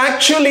 which is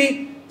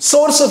actually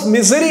source of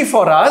misery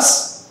for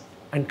us.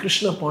 And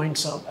Krishna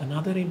points out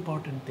another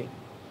important thing.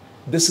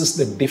 This is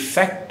the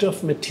defect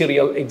of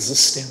material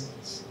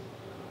existence.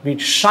 We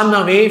shun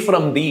away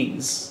from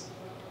these.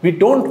 We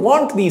don't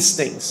want these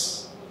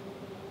things.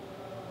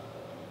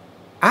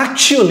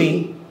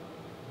 Actually,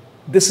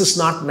 this is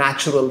not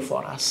natural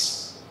for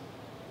us.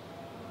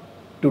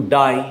 To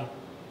die,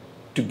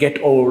 to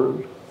get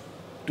old,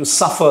 to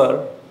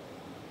suffer.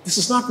 This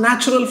is not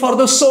natural for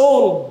the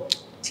soul.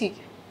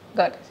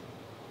 Got it.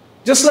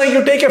 Just like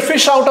you take a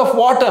fish out of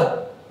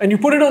water and you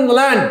put it on the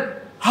land,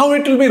 how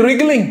it will be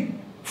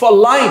wriggling for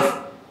life.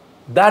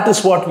 That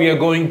is what we are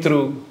going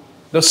through.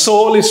 The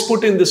soul is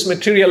put in this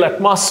material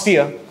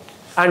atmosphere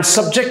and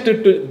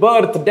subjected to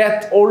birth,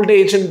 death, old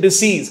age and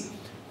disease.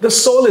 The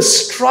soul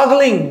is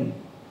struggling.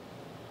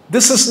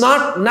 This is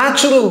not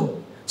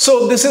natural.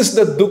 So this is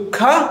the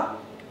dukkha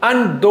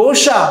and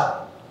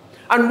dosha.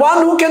 And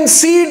one who can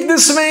see it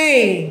this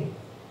way,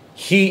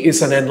 he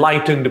is an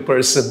enlightened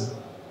person.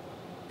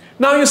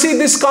 Now you see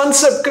this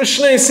concept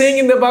Krishna is saying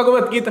in the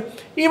Bhagavad Gita,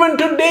 even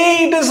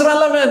today it is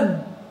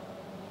relevant.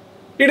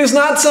 It is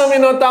not some,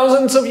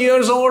 thousands of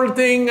years old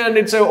thing and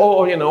it's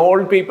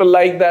old people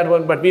like that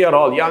one, but we are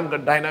all young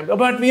and dynamic.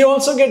 But we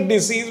also get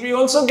disease, we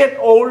also get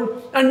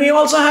old, and we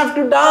also have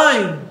to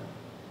die.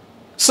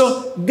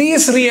 So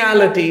these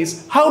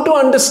realities, how to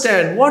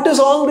understand, what is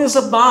all this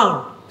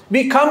about?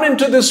 We come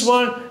into this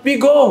world, we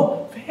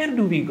go. Where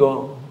do we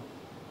go?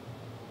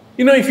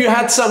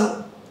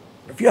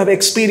 If you have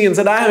experienced,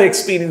 and I have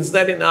experienced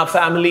that in our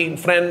family, in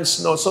friends,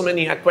 so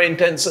many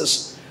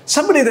acquaintances.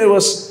 Somebody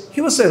he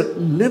was a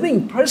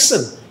living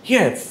person. He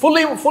had full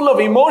of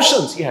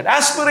emotions. He had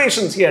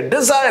aspirations. He had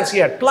desires. He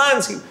had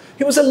plans.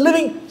 He was a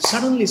living,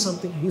 suddenly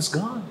he's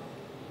gone.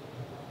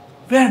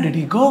 Where did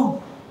he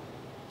go?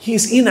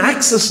 He's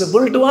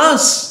inaccessible to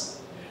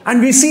us.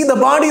 And we see the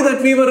body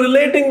that we were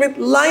relating with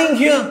lying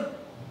here.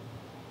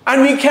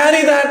 And we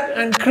carry that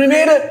and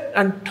cremate it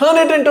and turn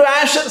it into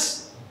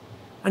ashes.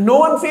 And no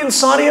one feels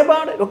sorry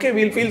about it. Okay,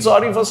 we'll feel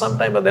sorry for some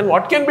time, but then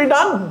what can be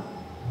done?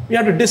 We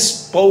have to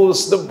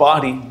dispose the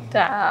body.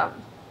 Damn.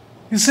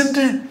 Isn't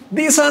it?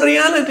 These are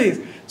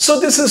realities. So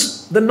this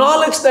is the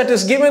knowledge that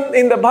is given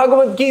in the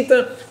Bhagavad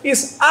Gita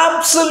is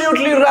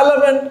absolutely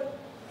relevant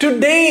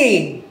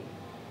today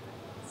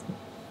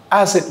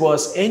as it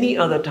was any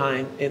other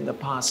time in the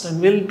past and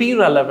will be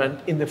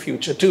relevant in the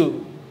future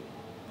too.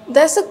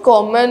 There's a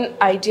common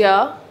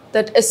idea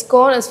that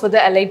ISKCON is for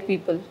the elite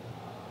people.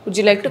 Would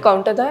you like to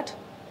counter that?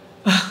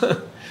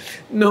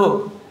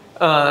 No.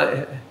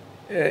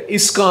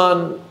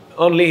 ISKCON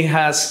only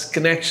has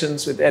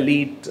connections with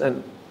elite,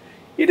 and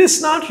it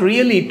is not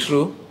really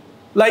true.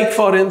 Like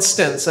for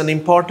instance, an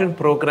important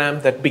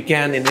program that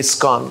began in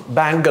ISKCON,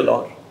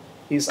 Bangalore,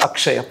 is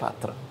Akshaya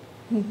Patra.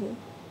 Mm-hmm.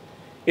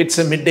 It's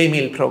a midday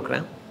meal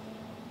program.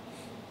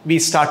 We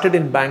started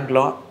in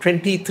Bangalore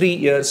 23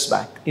 years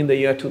back in the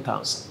year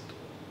 2000.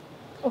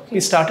 Okay. We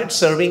started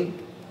serving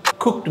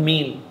cooked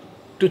meal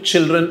to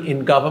children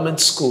in government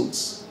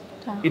schools.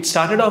 It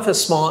started off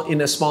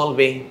in a small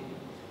way.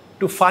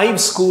 To 5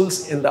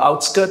 schools in the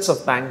outskirts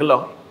of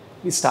Bangalore,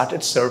 we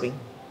started serving.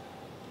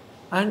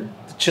 And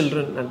the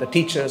children and the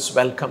teachers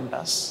welcomed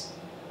us.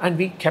 And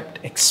we kept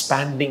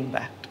expanding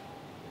that.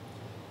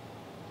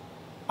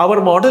 Our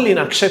model in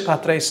Akshaya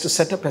Patra is to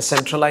set up a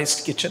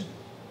centralized kitchen,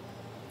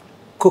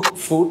 cook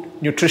food,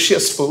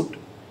 nutritious food,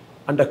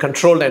 under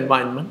controlled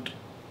environment,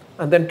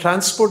 and then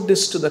transport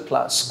this to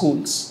the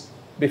schools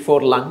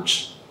before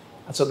lunch,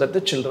 so that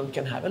the children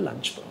can have a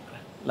lunch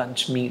program,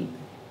 lunch meal.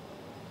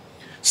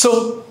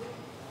 So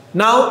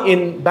now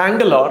in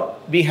Bangalore,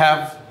 we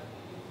have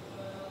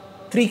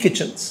 3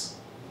 kitchens,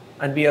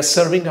 and we are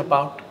serving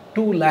about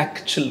 2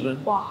 lakh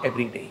children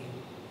every day.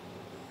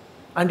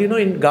 And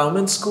in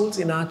government schools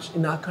in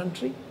our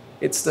country,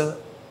 it's the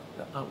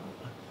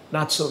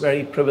not so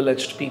very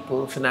privileged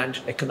people,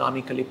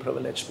 economically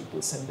privileged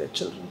people send their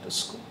children to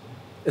school.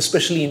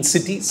 especially in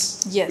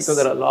cities. Yes. Because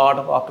there are a lot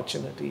of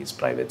opportunities,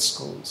 private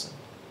schools.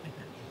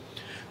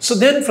 So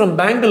then from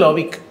Bangalore,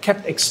 we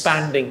kept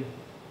expanding.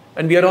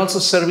 And we are also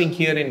serving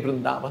here in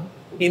Vrindavan.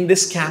 In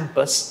this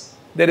campus,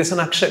 there is an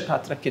Akshay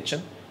Patra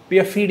kitchen. We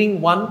are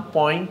feeding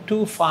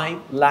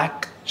 1.25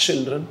 lakh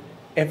children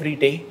every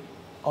day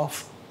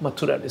of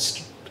Mathura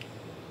district.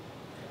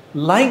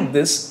 Like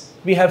this,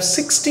 we have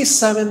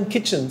 67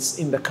 kitchens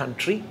in the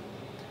country,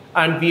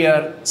 and we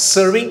are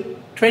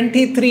serving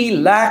 23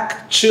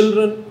 lakh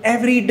children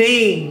every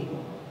day.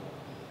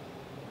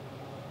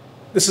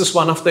 This is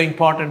one of the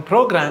important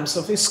programs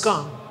of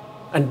ISKCON,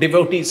 and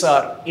devotees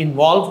are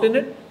involved in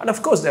it. And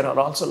of course, there are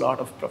also a lot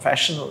of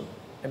professional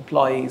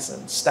employees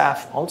and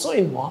staff also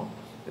involved.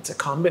 It's a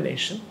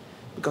combination,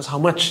 because how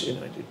much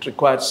it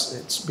requires,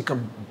 it's become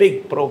a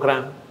big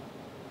program.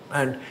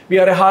 And we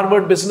are a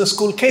Harvard Business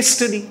School case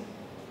study.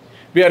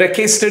 We are a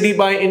case study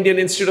by Indian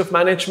Institute of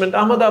Management,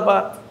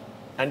 Ahmedabad,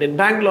 and in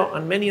Bangalore,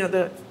 and many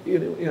other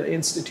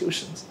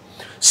institutions.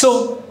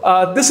 So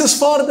this is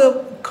for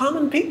the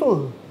common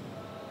people,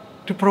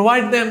 to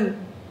provide them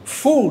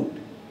food,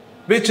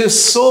 which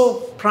is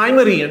so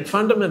primary and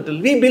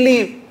fundamental. We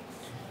believe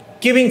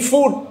giving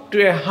food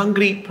to a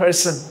hungry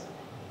person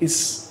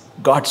is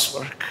God's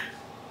work.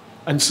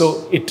 And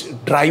so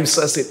it drives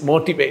us, it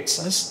motivates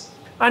us,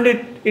 and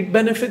it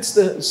benefits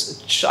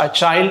the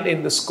child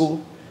in the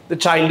school. The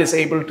child is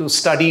able to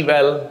study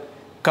well,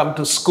 come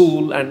to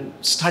school and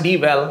study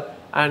well,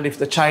 and if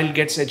the child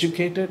gets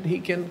educated, he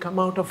can come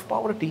out of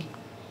poverty.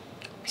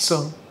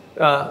 So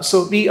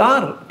we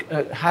are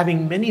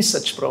having many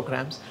such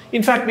programs.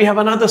 In fact, we have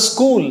another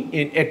school,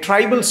 a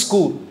tribal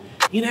school,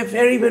 in a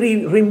very,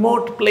 very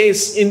remote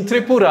place in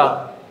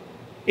Tripura,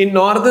 in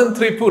northern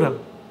Tripura.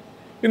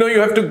 You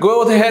have to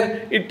go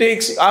there. It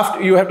takes,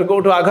 after you have to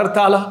go to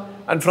Agartala,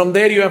 and from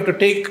there you have to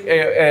take,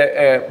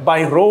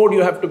 by road,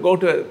 you have to go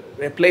to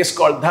a place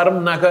called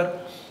Dharamnagar,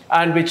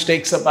 and which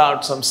takes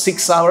about some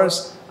 6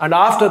 hours. And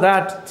after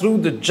that, through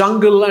the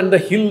jungle and the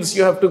hills,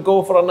 you have to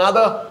go for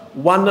another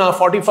 1 hour,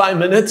 45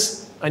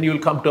 minutes, and you'll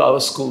come to our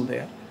school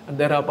there. And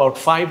there are about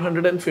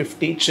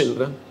 550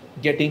 children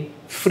getting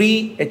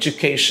free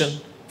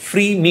education,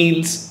 free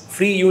meals,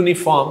 free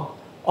uniform.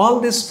 All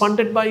this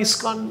funded by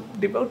ISKCON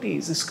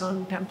devotees,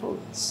 ISKCON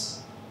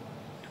temples.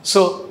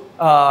 So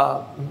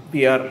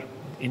we are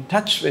in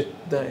touch with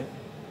the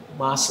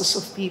masses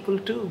of people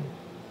too.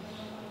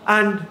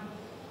 And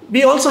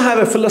we also have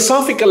a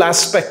philosophical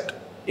aspect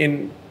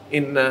in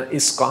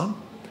ISKCON.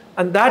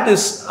 And that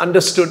is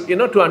understood,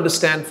 to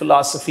understand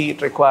philosophy,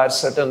 it requires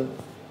certain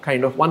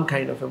one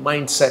kind of a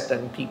mindset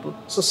and people.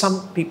 So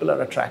some people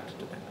are attracted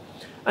to that.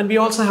 And we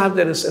also have,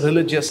 there is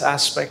religious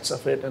aspects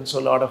of it. And so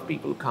a lot of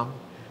people come,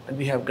 and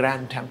we have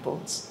grand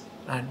temples.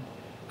 And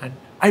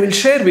I will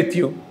share with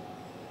you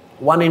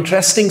one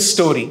interesting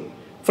story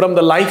from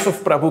the life of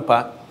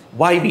Prabhupada,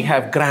 why we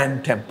have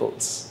grand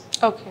temples.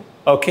 Okay.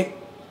 Okay?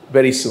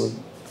 Very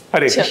soon.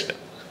 Hare Krishna.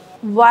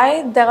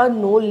 Why there are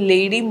no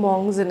lady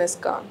monks in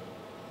ISKCON?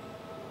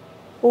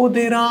 Oh,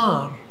 there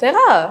are. There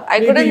are. I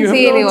couldn't you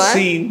see have anyone. Not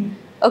seen.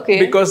 Okay.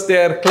 Because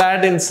they are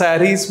clad in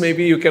saris,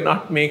 maybe you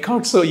cannot make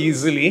out so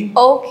easily.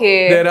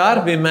 Okay. There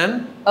are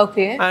women.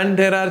 Okay. And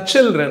there are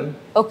children.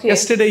 Okay.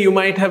 Yesterday you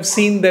might have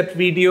seen that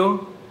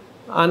video,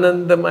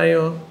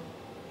 Anandamayo.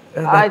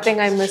 I think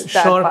I missed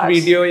that short part.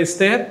 video is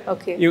there.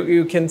 Okay.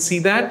 You can see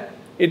that.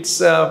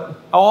 It's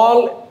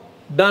all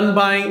done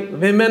by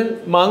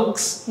women,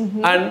 monks,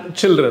 and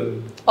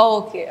children.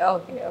 Oh, okay.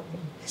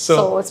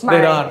 So it's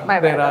there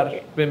are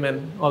okay.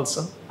 women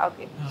also.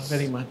 Okay.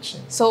 Very much.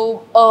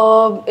 So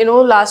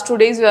last 2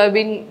 days we have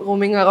been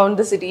roaming around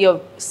the city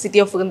of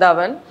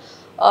Vrindavan.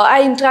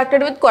 I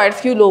interacted with quite a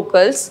few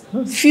locals.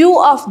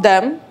 Few of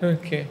them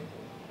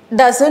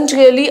doesn't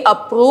really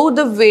approve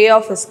the way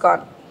of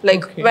ISKCON.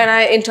 Like when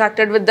I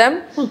interacted with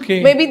them,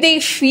 maybe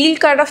they feel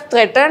kind of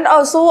threatened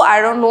also.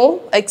 I don't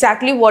know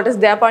exactly what is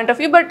their point of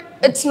view, but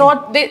it's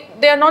not,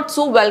 they are not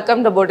so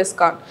welcomed about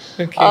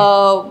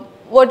ISKCON.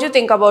 What do you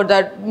think about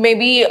that?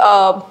 Maybe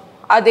are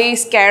they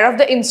scared of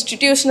the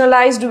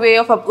institutionalized way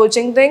of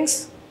approaching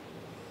things?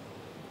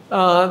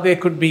 There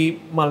could be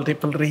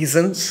multiple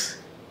reasons.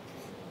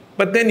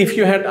 But then if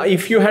you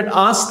had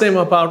asked them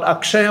about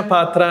Akshaya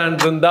Patra and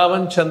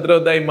Vrindavan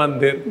Chandrodaya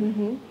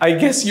Mandir, I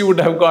guess you would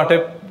have got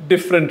a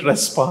different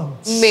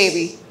response.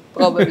 Maybe,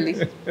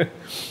 probably.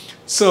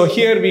 So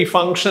here we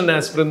function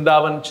as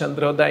Vrindavan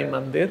Chandrodaya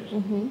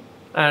Mandir.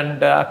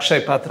 And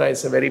Akshay Patra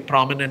is a very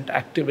prominent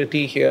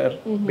activity here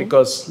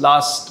because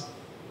last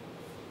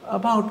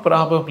about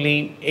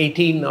probably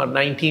 18 or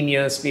 19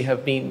 years we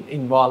have been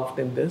involved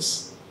in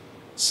this.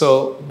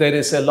 So there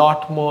is a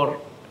lot more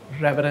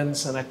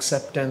reverence and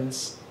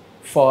acceptance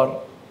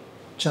for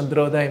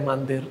Chandrodaya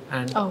Mandir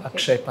and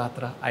Akshay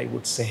Patra, I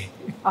would say.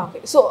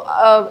 Okay. So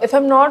if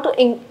I'm not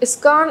in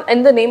ISKCON,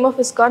 in the name of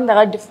ISKCON, there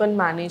are different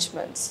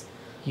managements.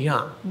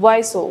 Yeah.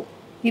 Why so?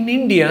 In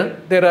India,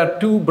 there are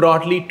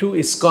broadly two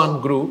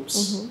ISKCON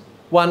groups.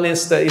 One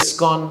is the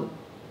ISKCON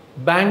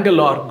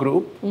Bangalore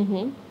group,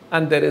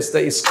 and there is the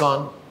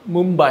ISKCON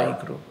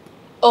Mumbai group.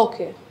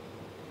 Okay.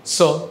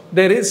 So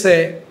there is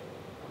a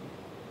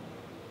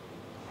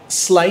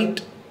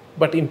slight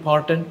but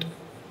important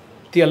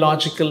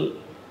theological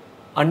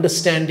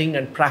understanding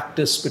and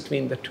practice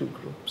between the two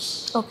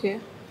groups. Okay.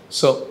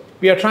 So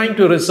we are trying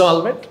to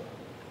resolve it.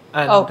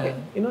 And, Okay.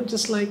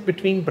 just like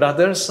between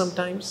brothers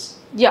sometimes,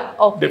 Yeah, okay,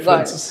 got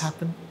differences it.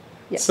 happen.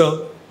 Yeah.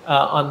 So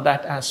on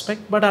that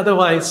aspect, but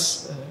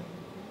otherwise,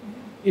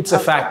 it's a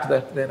Okay. fact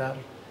that there are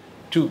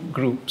two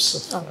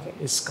groups of Okay.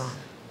 ISKCON.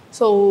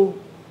 So,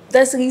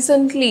 there's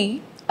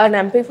recently an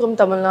MP from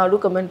Tamil Nadu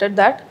commented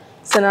that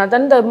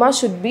Sanatana Dharma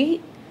should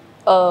be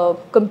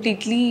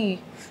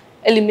completely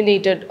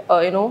eliminated,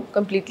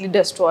 completely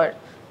destroyed.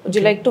 Would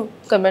you like to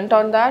comment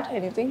on that?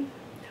 Anything?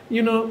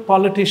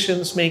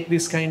 Politicians make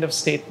these kind of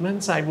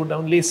statements. I would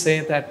only say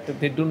that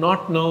they do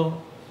not know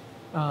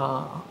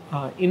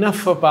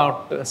enough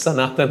about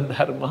Sanatana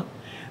Dharma.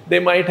 They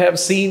might have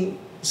seen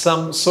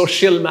some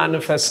social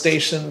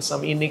manifestation,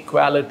 some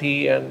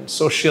inequality and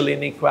social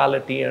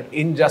inequality and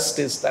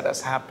injustice that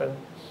has happened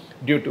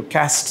due to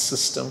caste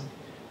system.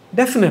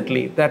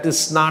 Definitely, that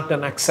is not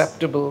an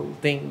acceptable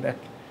thing, that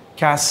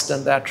caste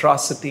and the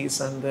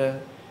atrocities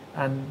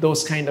and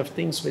those kind of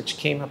things which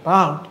came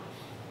about.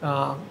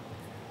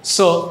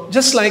 So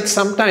just like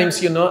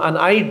sometimes, an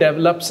eye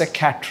develops a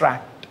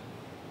cataract,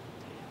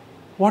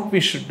 what we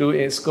should do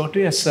is go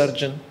to a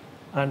surgeon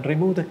and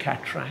remove the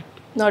cataract.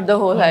 Not the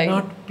whole eye.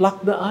 Not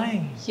pluck the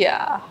eye.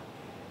 Yeah.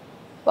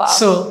 Wow.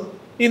 So,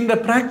 in the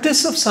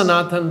practice of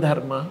Sanatana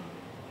Dharma,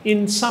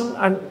 in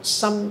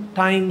some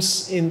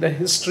times in the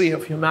history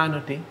of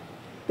humanity,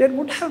 there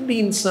would have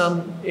been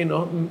some,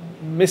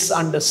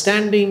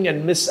 misunderstanding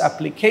and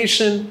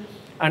misapplication,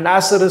 and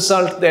as a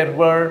result, there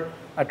were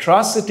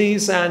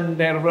atrocities and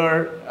there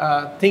were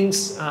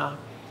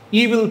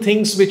evil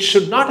things which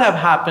should not have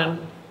happened.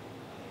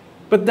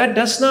 But that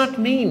does not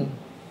mean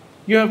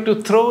you have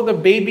to throw the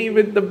baby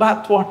with the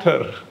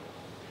bathwater.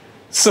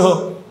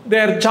 So they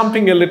are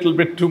jumping a little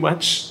bit too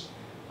much.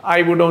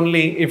 I would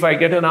only, if I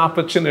get an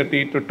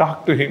opportunity to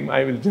talk to him,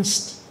 I will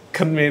just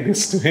convey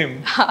this to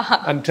him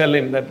and tell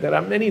him that there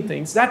are many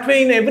things. That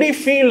way, in every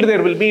field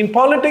there will be. In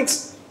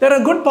politics, there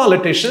are good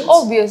politicians.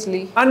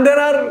 Obviously. And there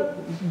are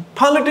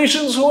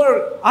politicians who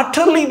are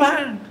utterly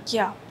bad.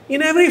 Yeah.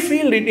 In every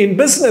field, in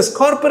business,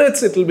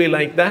 corporates, it will be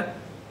like that.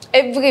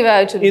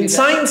 Everywhere it should be. In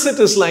science, it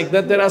is like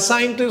that. There are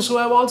scientists who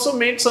have also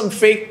made some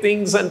fake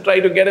things and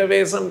try to get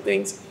away some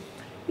things.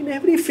 In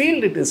every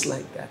field, it is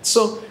like that.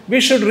 So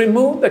we should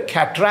remove the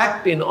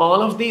cataract in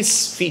all of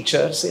these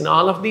features, in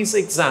all of these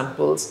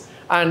examples,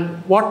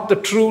 and what the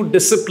true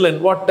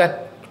discipline, what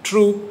that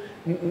true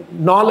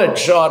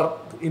knowledge or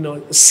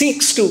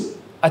seeks to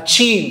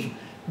achieve,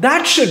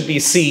 that should be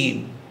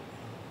seen.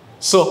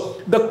 So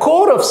the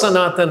core of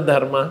Sanatana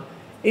Dharma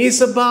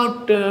is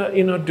about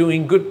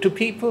doing good to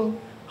people,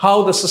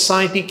 how the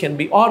society can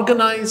be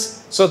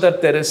organized so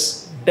that there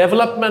is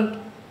development,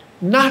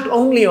 not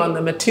only on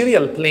the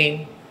material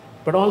plane,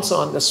 but also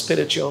on the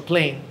spiritual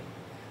plane.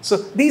 So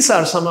these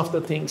are some of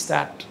the things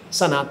that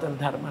Sanatana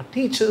Dharma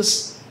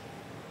teaches.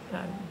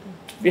 And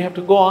we have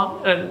to go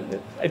on, and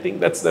I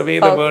think that's the way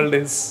the world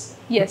is.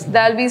 Yes,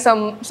 there'll be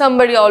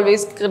somebody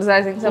always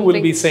criticizing something. Who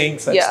will be saying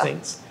such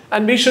things.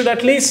 And we should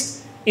at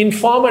least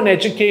inform and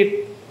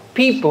educate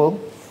people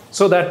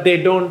so that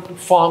they don't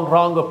form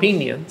wrong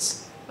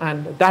opinions.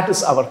 And that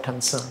is our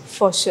concern.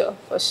 For sure,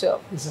 for sure.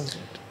 Isn't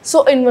it?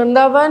 So in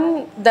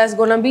Vrindavan, there's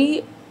going to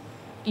be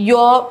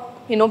your,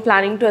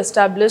 planning to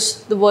establish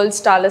the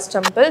world's tallest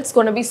temple. It's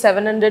going to be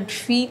 700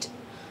 feet,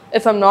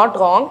 if I'm not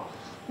wrong.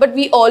 But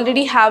we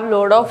already have a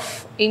lot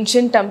of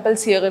ancient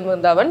temples here in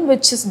Vrindavan,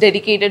 which is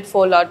dedicated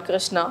for Lord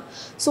Krishna.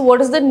 So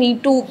what is the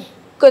need to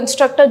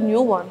construct a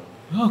new one?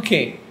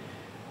 Okay.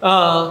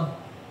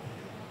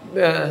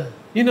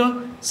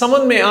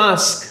 Someone may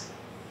ask,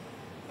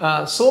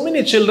 so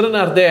many children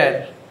are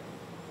there.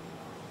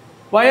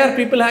 Why are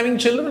people having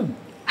children?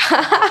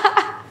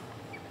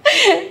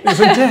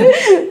 Isn't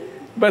it?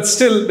 But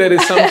still, there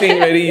is something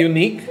very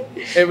unique.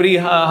 Every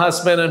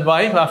husband and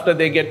wife, after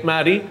they get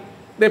married,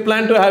 they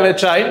plan to have a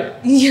child.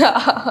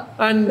 Yeah.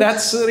 And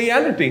that's the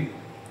reality.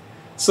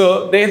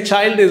 So their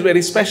child is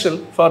very special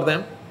for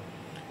them.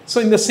 So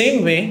in the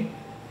same way,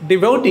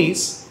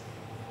 devotees,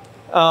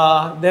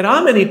 there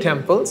are many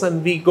temples,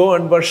 and we go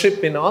and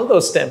worship in all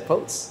those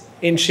temples,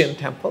 ancient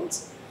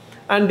temples.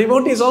 And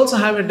devotees also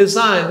have a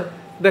desire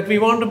that we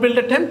want to build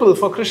a temple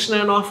for Krishna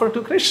and offer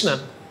to Krishna.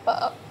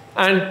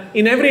 And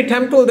in every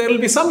temple, there will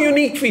be some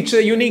unique feature,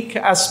 unique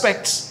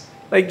aspects.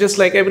 Just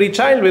like every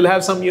child will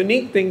have some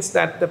unique things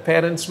that the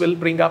parents will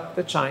bring up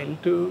the child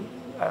to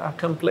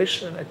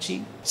accomplish and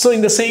achieve. So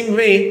in the same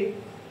way,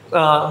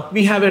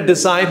 we have a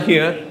desire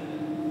here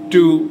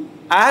to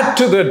add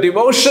to the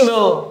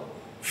devotional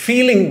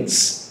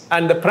feelings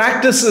and the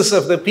practices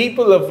of the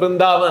people of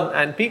Vrindavan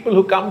and people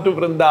who come to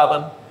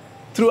Vrindavan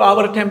through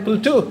our temple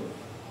too.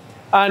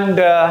 And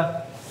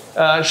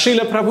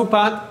Srila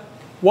Prabhupada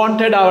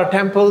wanted our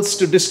temples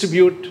to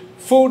distribute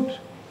food,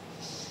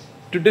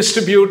 to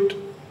distribute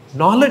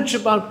knowledge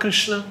about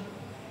Krishna,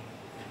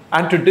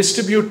 and to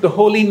distribute the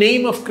holy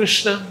name of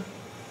Krishna.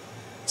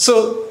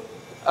 So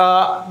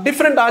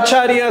different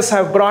acharyas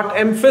have brought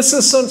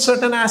emphasis on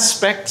certain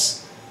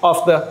aspects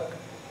of the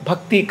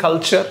bhakti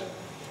culture,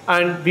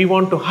 and we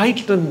want to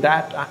heighten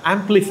that,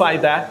 amplify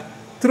that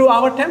through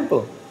our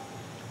temple.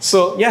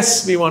 So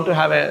yes, we want to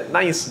have a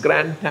nice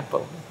grand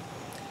temple.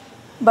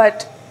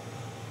 But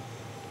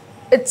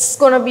it's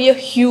going to be a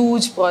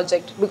huge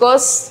project,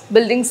 because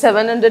building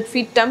 700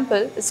 feet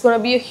temple is going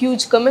to be a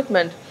huge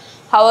commitment.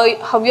 How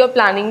you're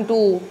planning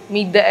to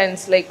meet the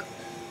ends? Like,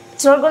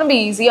 it's not going to be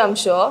easy, I'm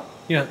sure.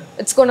 Yeah.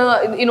 It's going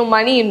to,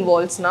 money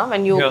involves now.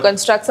 When you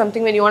construct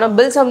something, when you want to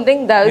build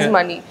something, there is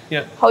money.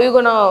 Yeah. How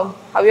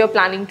you're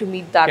planning to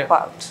meet that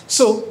part?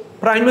 So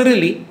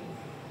primarily,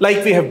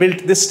 like we have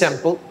built this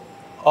temple,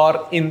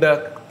 or in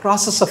the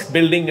process of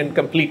building and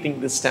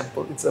completing this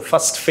temple, it's the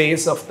first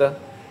phase of the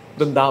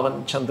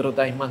Vrindavan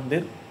Chandrodaya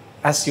Mandir.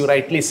 As you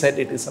rightly said,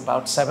 it is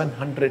about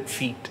 700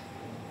 feet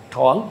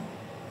tall.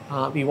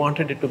 We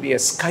wanted it to be a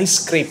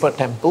skyscraper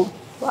temple.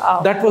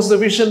 Wow. That was the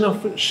vision of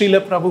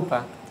Srila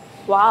Prabhupada.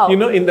 Wow.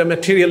 In the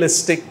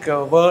materialistic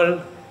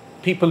world,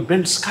 people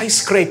build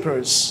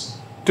skyscrapers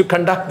to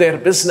conduct their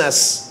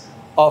business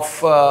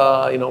of,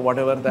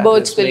 whatever that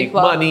is, make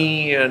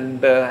money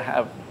and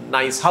have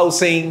nice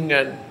housing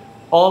and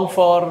all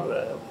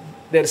for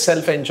their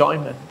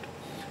self-enjoyment.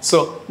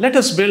 So let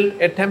us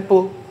build a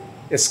temple,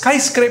 a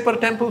skyscraper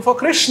temple for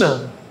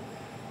Krishna.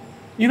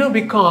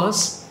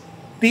 Because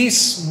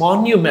these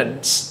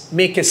monuments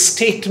make a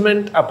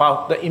statement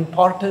about the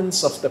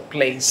importance of the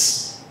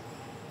place.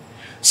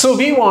 So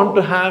we want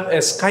to have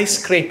a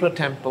skyscraper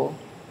temple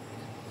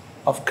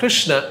of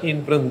Krishna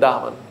in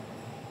Vrindavan.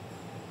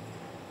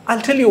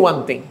 I'll tell you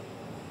one thing.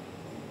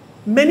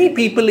 Many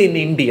people in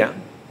India,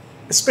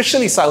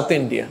 especially South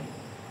India,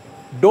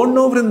 don't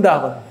know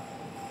Vrindavan.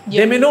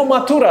 They may know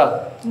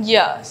Mathura.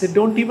 Yes. They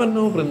don't even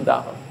know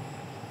Vrindavan.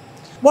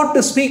 What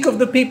to speak of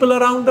the people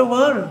around the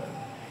world?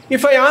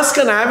 If I ask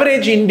an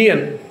average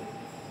Indian,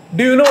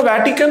 do you know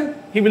Vatican?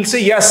 He will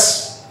say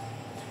yes.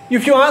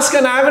 If you ask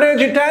an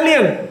average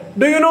Italian,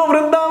 do you know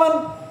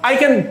Vrindavan? I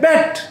can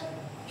bet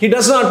he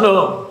does not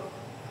know.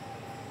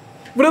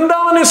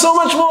 Vrindavan is so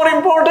much more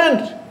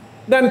important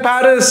than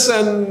Paris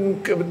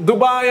and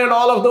Dubai and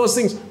all of those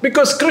things,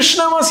 because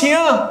Krishna was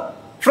here.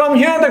 From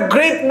here, the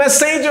great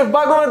message of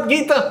Bhagavad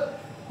Gita,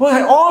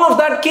 all of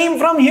that came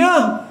from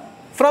here,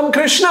 from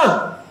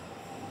Krishna.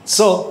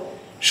 So,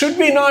 should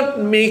we not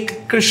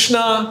make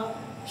Krishna,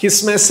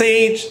 his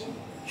message,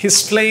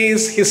 his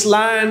place, his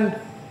land,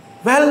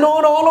 well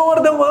known all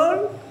over the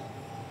world?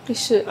 We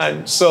should.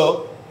 And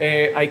so,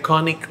 an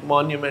iconic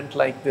monument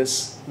like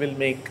this will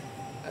make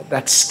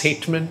that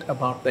statement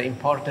about the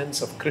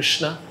importance of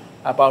Krishna,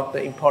 about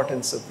the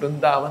importance of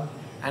Vrindavan,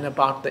 and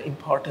about the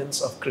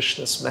importance of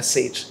Krishna's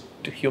message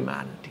to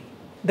humanity.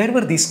 There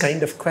were these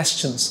kind of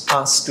questions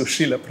asked to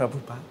Srila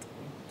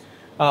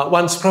Prabhupada.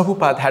 Once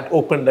Prabhupada had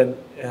opened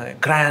a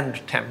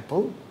grand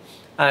temple,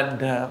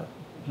 and a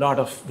lot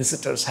of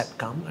visitors had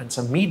come, and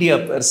some media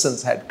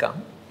persons had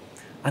come,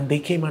 and they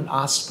came and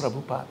asked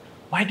Prabhupada,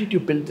 why did you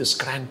build this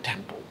grand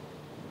temple?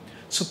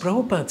 So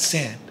Prabhupada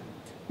said,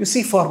 you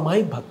see, for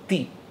my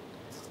bhakti,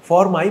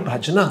 for my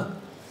bhajana,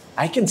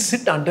 I can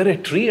sit under a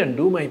tree and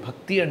do my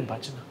bhakti and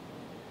bhajana.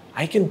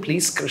 I can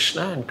please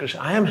Krishna and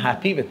Krishna. I am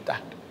happy with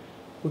that.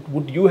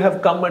 Would you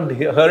have come and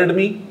heard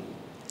me?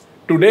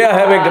 Today I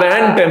have a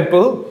grand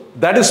temple.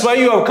 That is why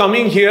you are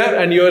coming here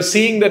and you are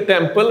seeing the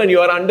temple and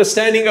you are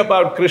understanding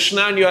about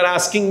Krishna and you are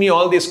asking me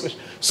all these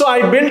questions. So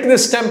I built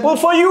this temple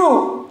for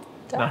you,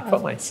 not for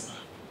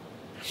myself.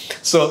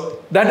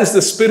 So that is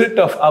the spirit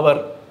of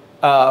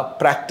our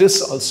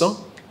practice also.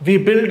 We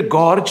build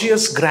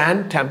gorgeous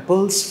grand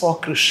temples for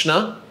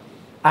Krishna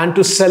and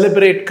to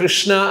celebrate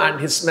Krishna and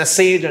his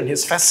message and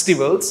his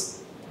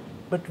festivals.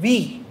 But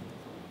we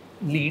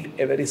lead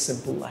a very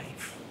simple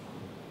life.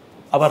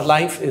 Our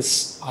life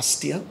is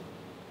austere.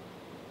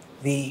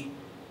 We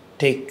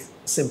take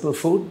simple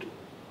food.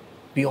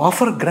 We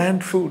offer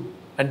grand food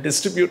and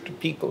distribute to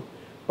people.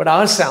 But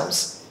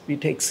ourselves, we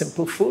take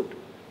simple food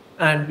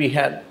and we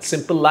have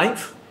simple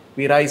life.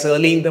 We rise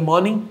early in the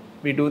morning.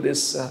 We do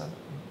this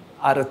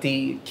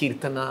arati,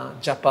 kirtana,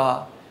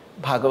 japa,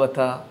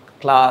 bhagavata,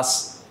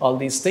 class, all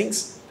these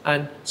things.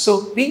 And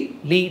so we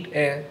lead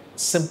a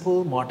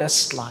simple,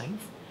 modest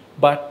life.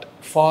 But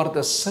for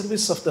the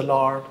service of the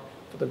Lord,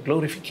 for the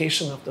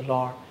glorification of the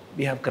Lord,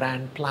 we have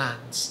grand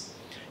plans.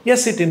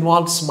 Yes, it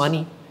involves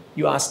money.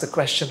 You ask the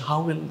question,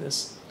 how will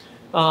this?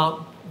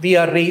 We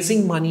are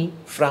raising money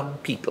from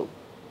people.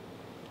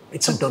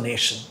 It's a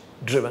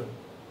donation-driven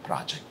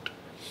project.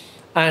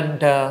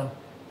 And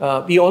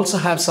we also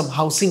have some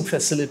housing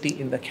facility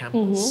in the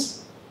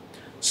campus.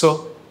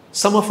 So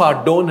some of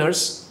our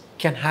donors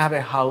can have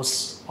a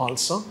house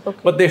also,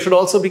 but they should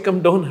also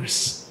become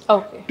donors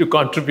to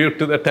contribute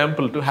to the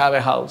temple, to have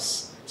a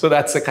house. So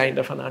that's the kind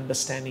of an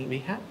understanding we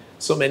have.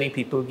 So many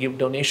people give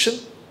donation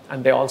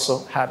and they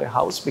also have a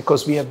house,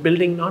 because we are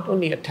building not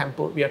only a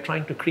temple, we are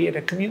trying to create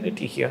a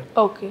community here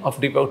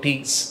of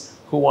devotees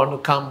who want to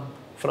come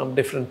from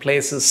different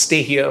places,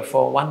 stay here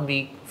for 1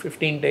 week,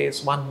 15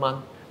 days, 1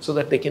 month, so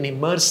that they can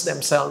immerse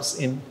themselves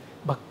in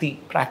bhakti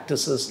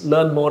practices,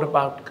 learn more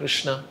about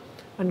Krishna,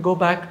 and go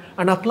back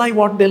and apply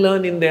what they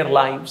learn in their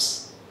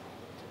lives.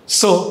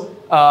 So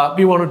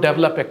we want to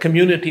develop a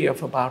community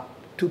of about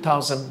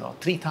 2,000 or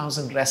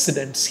 3,000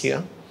 residents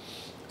here.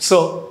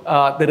 So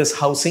there is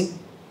housing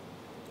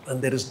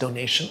and there is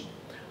donation.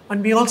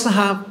 And we also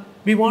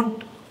we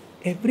want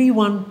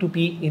everyone to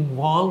be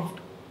involved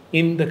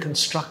in the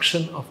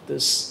construction of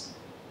this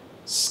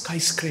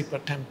skyscraper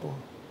temple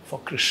for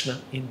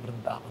Krishna in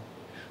Vrindavan.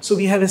 So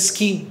we have a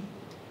scheme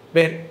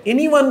where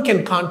anyone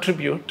can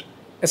contribute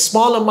a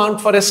small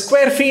amount for a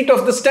square feet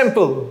of this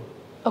temple.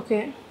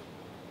 Okay.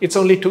 It's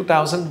only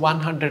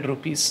 2,100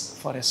 rupees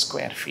for a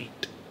square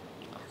feet.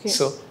 Okay.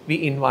 So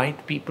we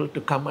invite people to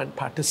come and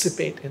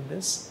participate in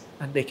this,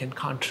 and they can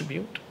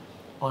contribute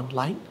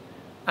online.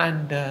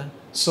 And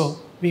so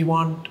we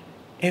want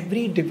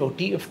every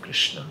devotee of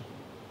Krishna,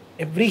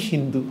 every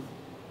Hindu,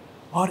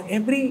 or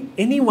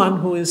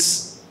anyone who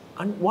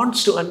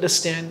wants to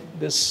understand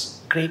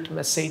this great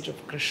message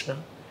of Krishna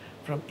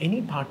from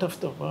any part of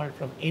the world,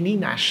 from any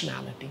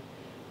nationality,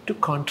 to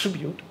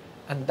contribute,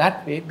 and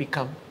that way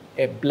become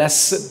a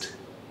blessed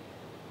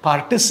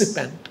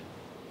participant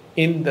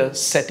in the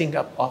setting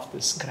up of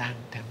this grand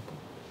temple.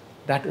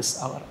 That is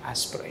our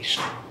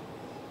aspiration.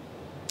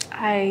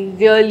 I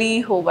really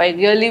hope, I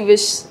really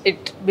wish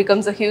it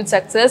becomes a huge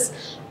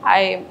success.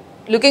 I'm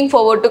looking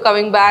forward to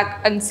coming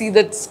back and see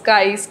that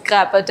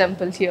skyscraper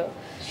temple here.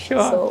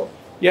 Sure. So,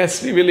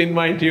 yes, we will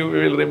invite you. We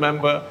will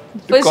remember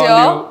to for call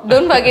sure. you.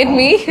 Don't forget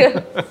me.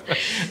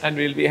 And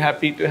we'll be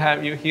happy to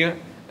have you here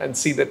and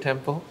see the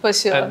temple. For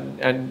sure.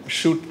 And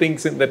shoot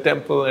things in the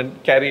temple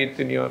and carry it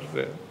in your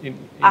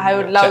I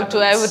would love to.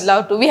 I would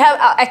love to. We have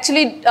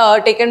actually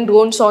taken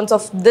drone shots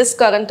of this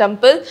current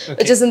temple,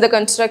 which is in the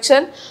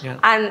construction. Yeah.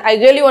 And I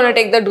really want to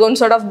take the drone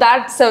shot of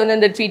that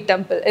 700 feet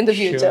temple in the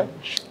future.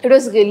 Sure. It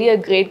was really a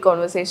great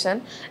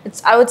conversation.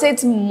 I would say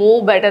it's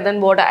more better than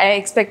what I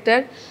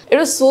expected. It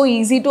was so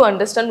easy to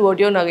understand what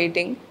you're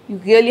narrating. You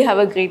really have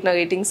a great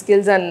narrating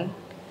skills, and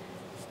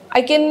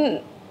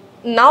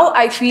now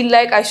I feel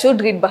like I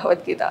should read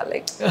Bhagavad Gita,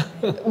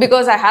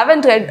 because I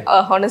haven't read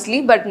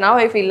honestly, but now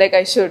I feel like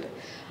I should.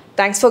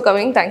 Thanks for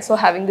coming. Thanks for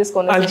having this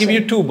conversation. I'll give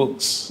you 2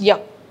 books. Yeah.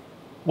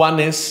 One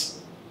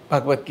is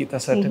Bhagavad Gita,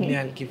 certainly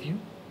I'll give you,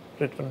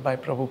 written by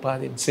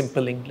Prabhupada in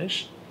simple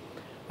English.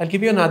 I'll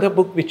give you another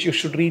book which you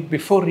should read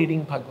before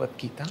reading Bhagavad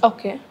Gita.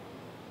 Okay.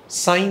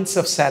 Science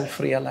of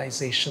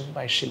Self-Realization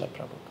by Srila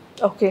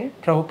Prabhupada. Okay.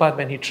 Prabhupada,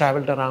 when he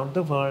traveled around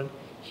the world,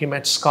 he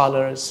met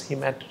scholars, he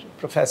met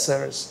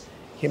professors,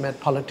 he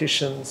met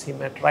politicians, he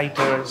met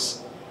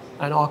writers,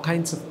 and all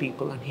kinds of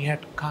people. And he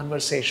had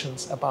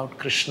conversations about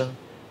Krishna,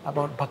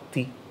 about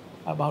Bhakti,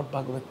 about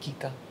Bhagavad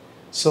Gita.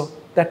 So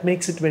that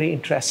makes it very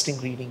interesting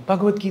reading.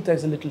 Bhagavad Gita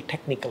is a little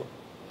technical.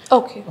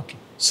 Okay. Okay.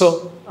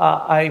 So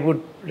I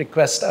would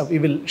request, we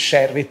will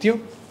share with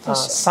you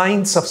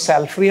Science of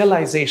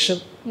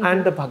Self-Realization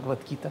and the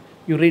Bhagavad Gita.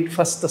 You read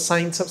first the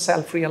Science of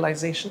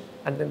Self-Realization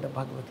and then the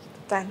Bhagavad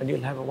Gita. And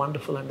you'll have a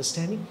wonderful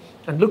understanding.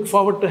 And look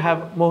forward to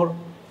have more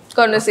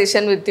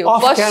conversation with you.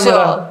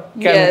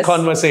 Off-camera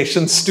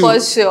conversations too. For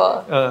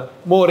sure.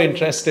 More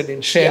interested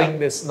in sharing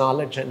this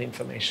knowledge and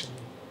information.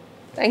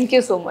 Thank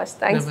you so much.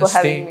 Thanks for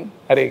having me.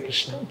 Hare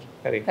Krishna.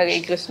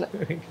 Hare Krishna.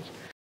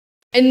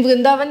 In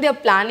Vrindavan, they are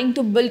planning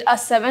to build a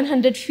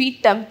 700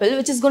 feet temple,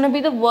 which is going to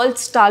be the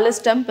world's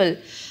tallest temple.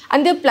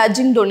 And they're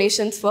pledging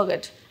donations for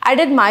it. I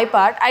did my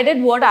part. I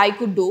did what I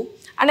could do.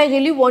 And I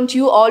really want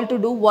you all to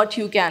do what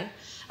you can.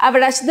 I've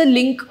attached the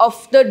link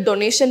of the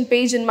donation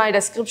page in my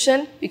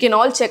description. You can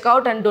all check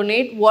out and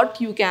donate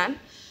what you can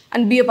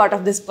and be a part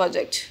of this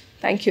project.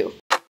 Thank you.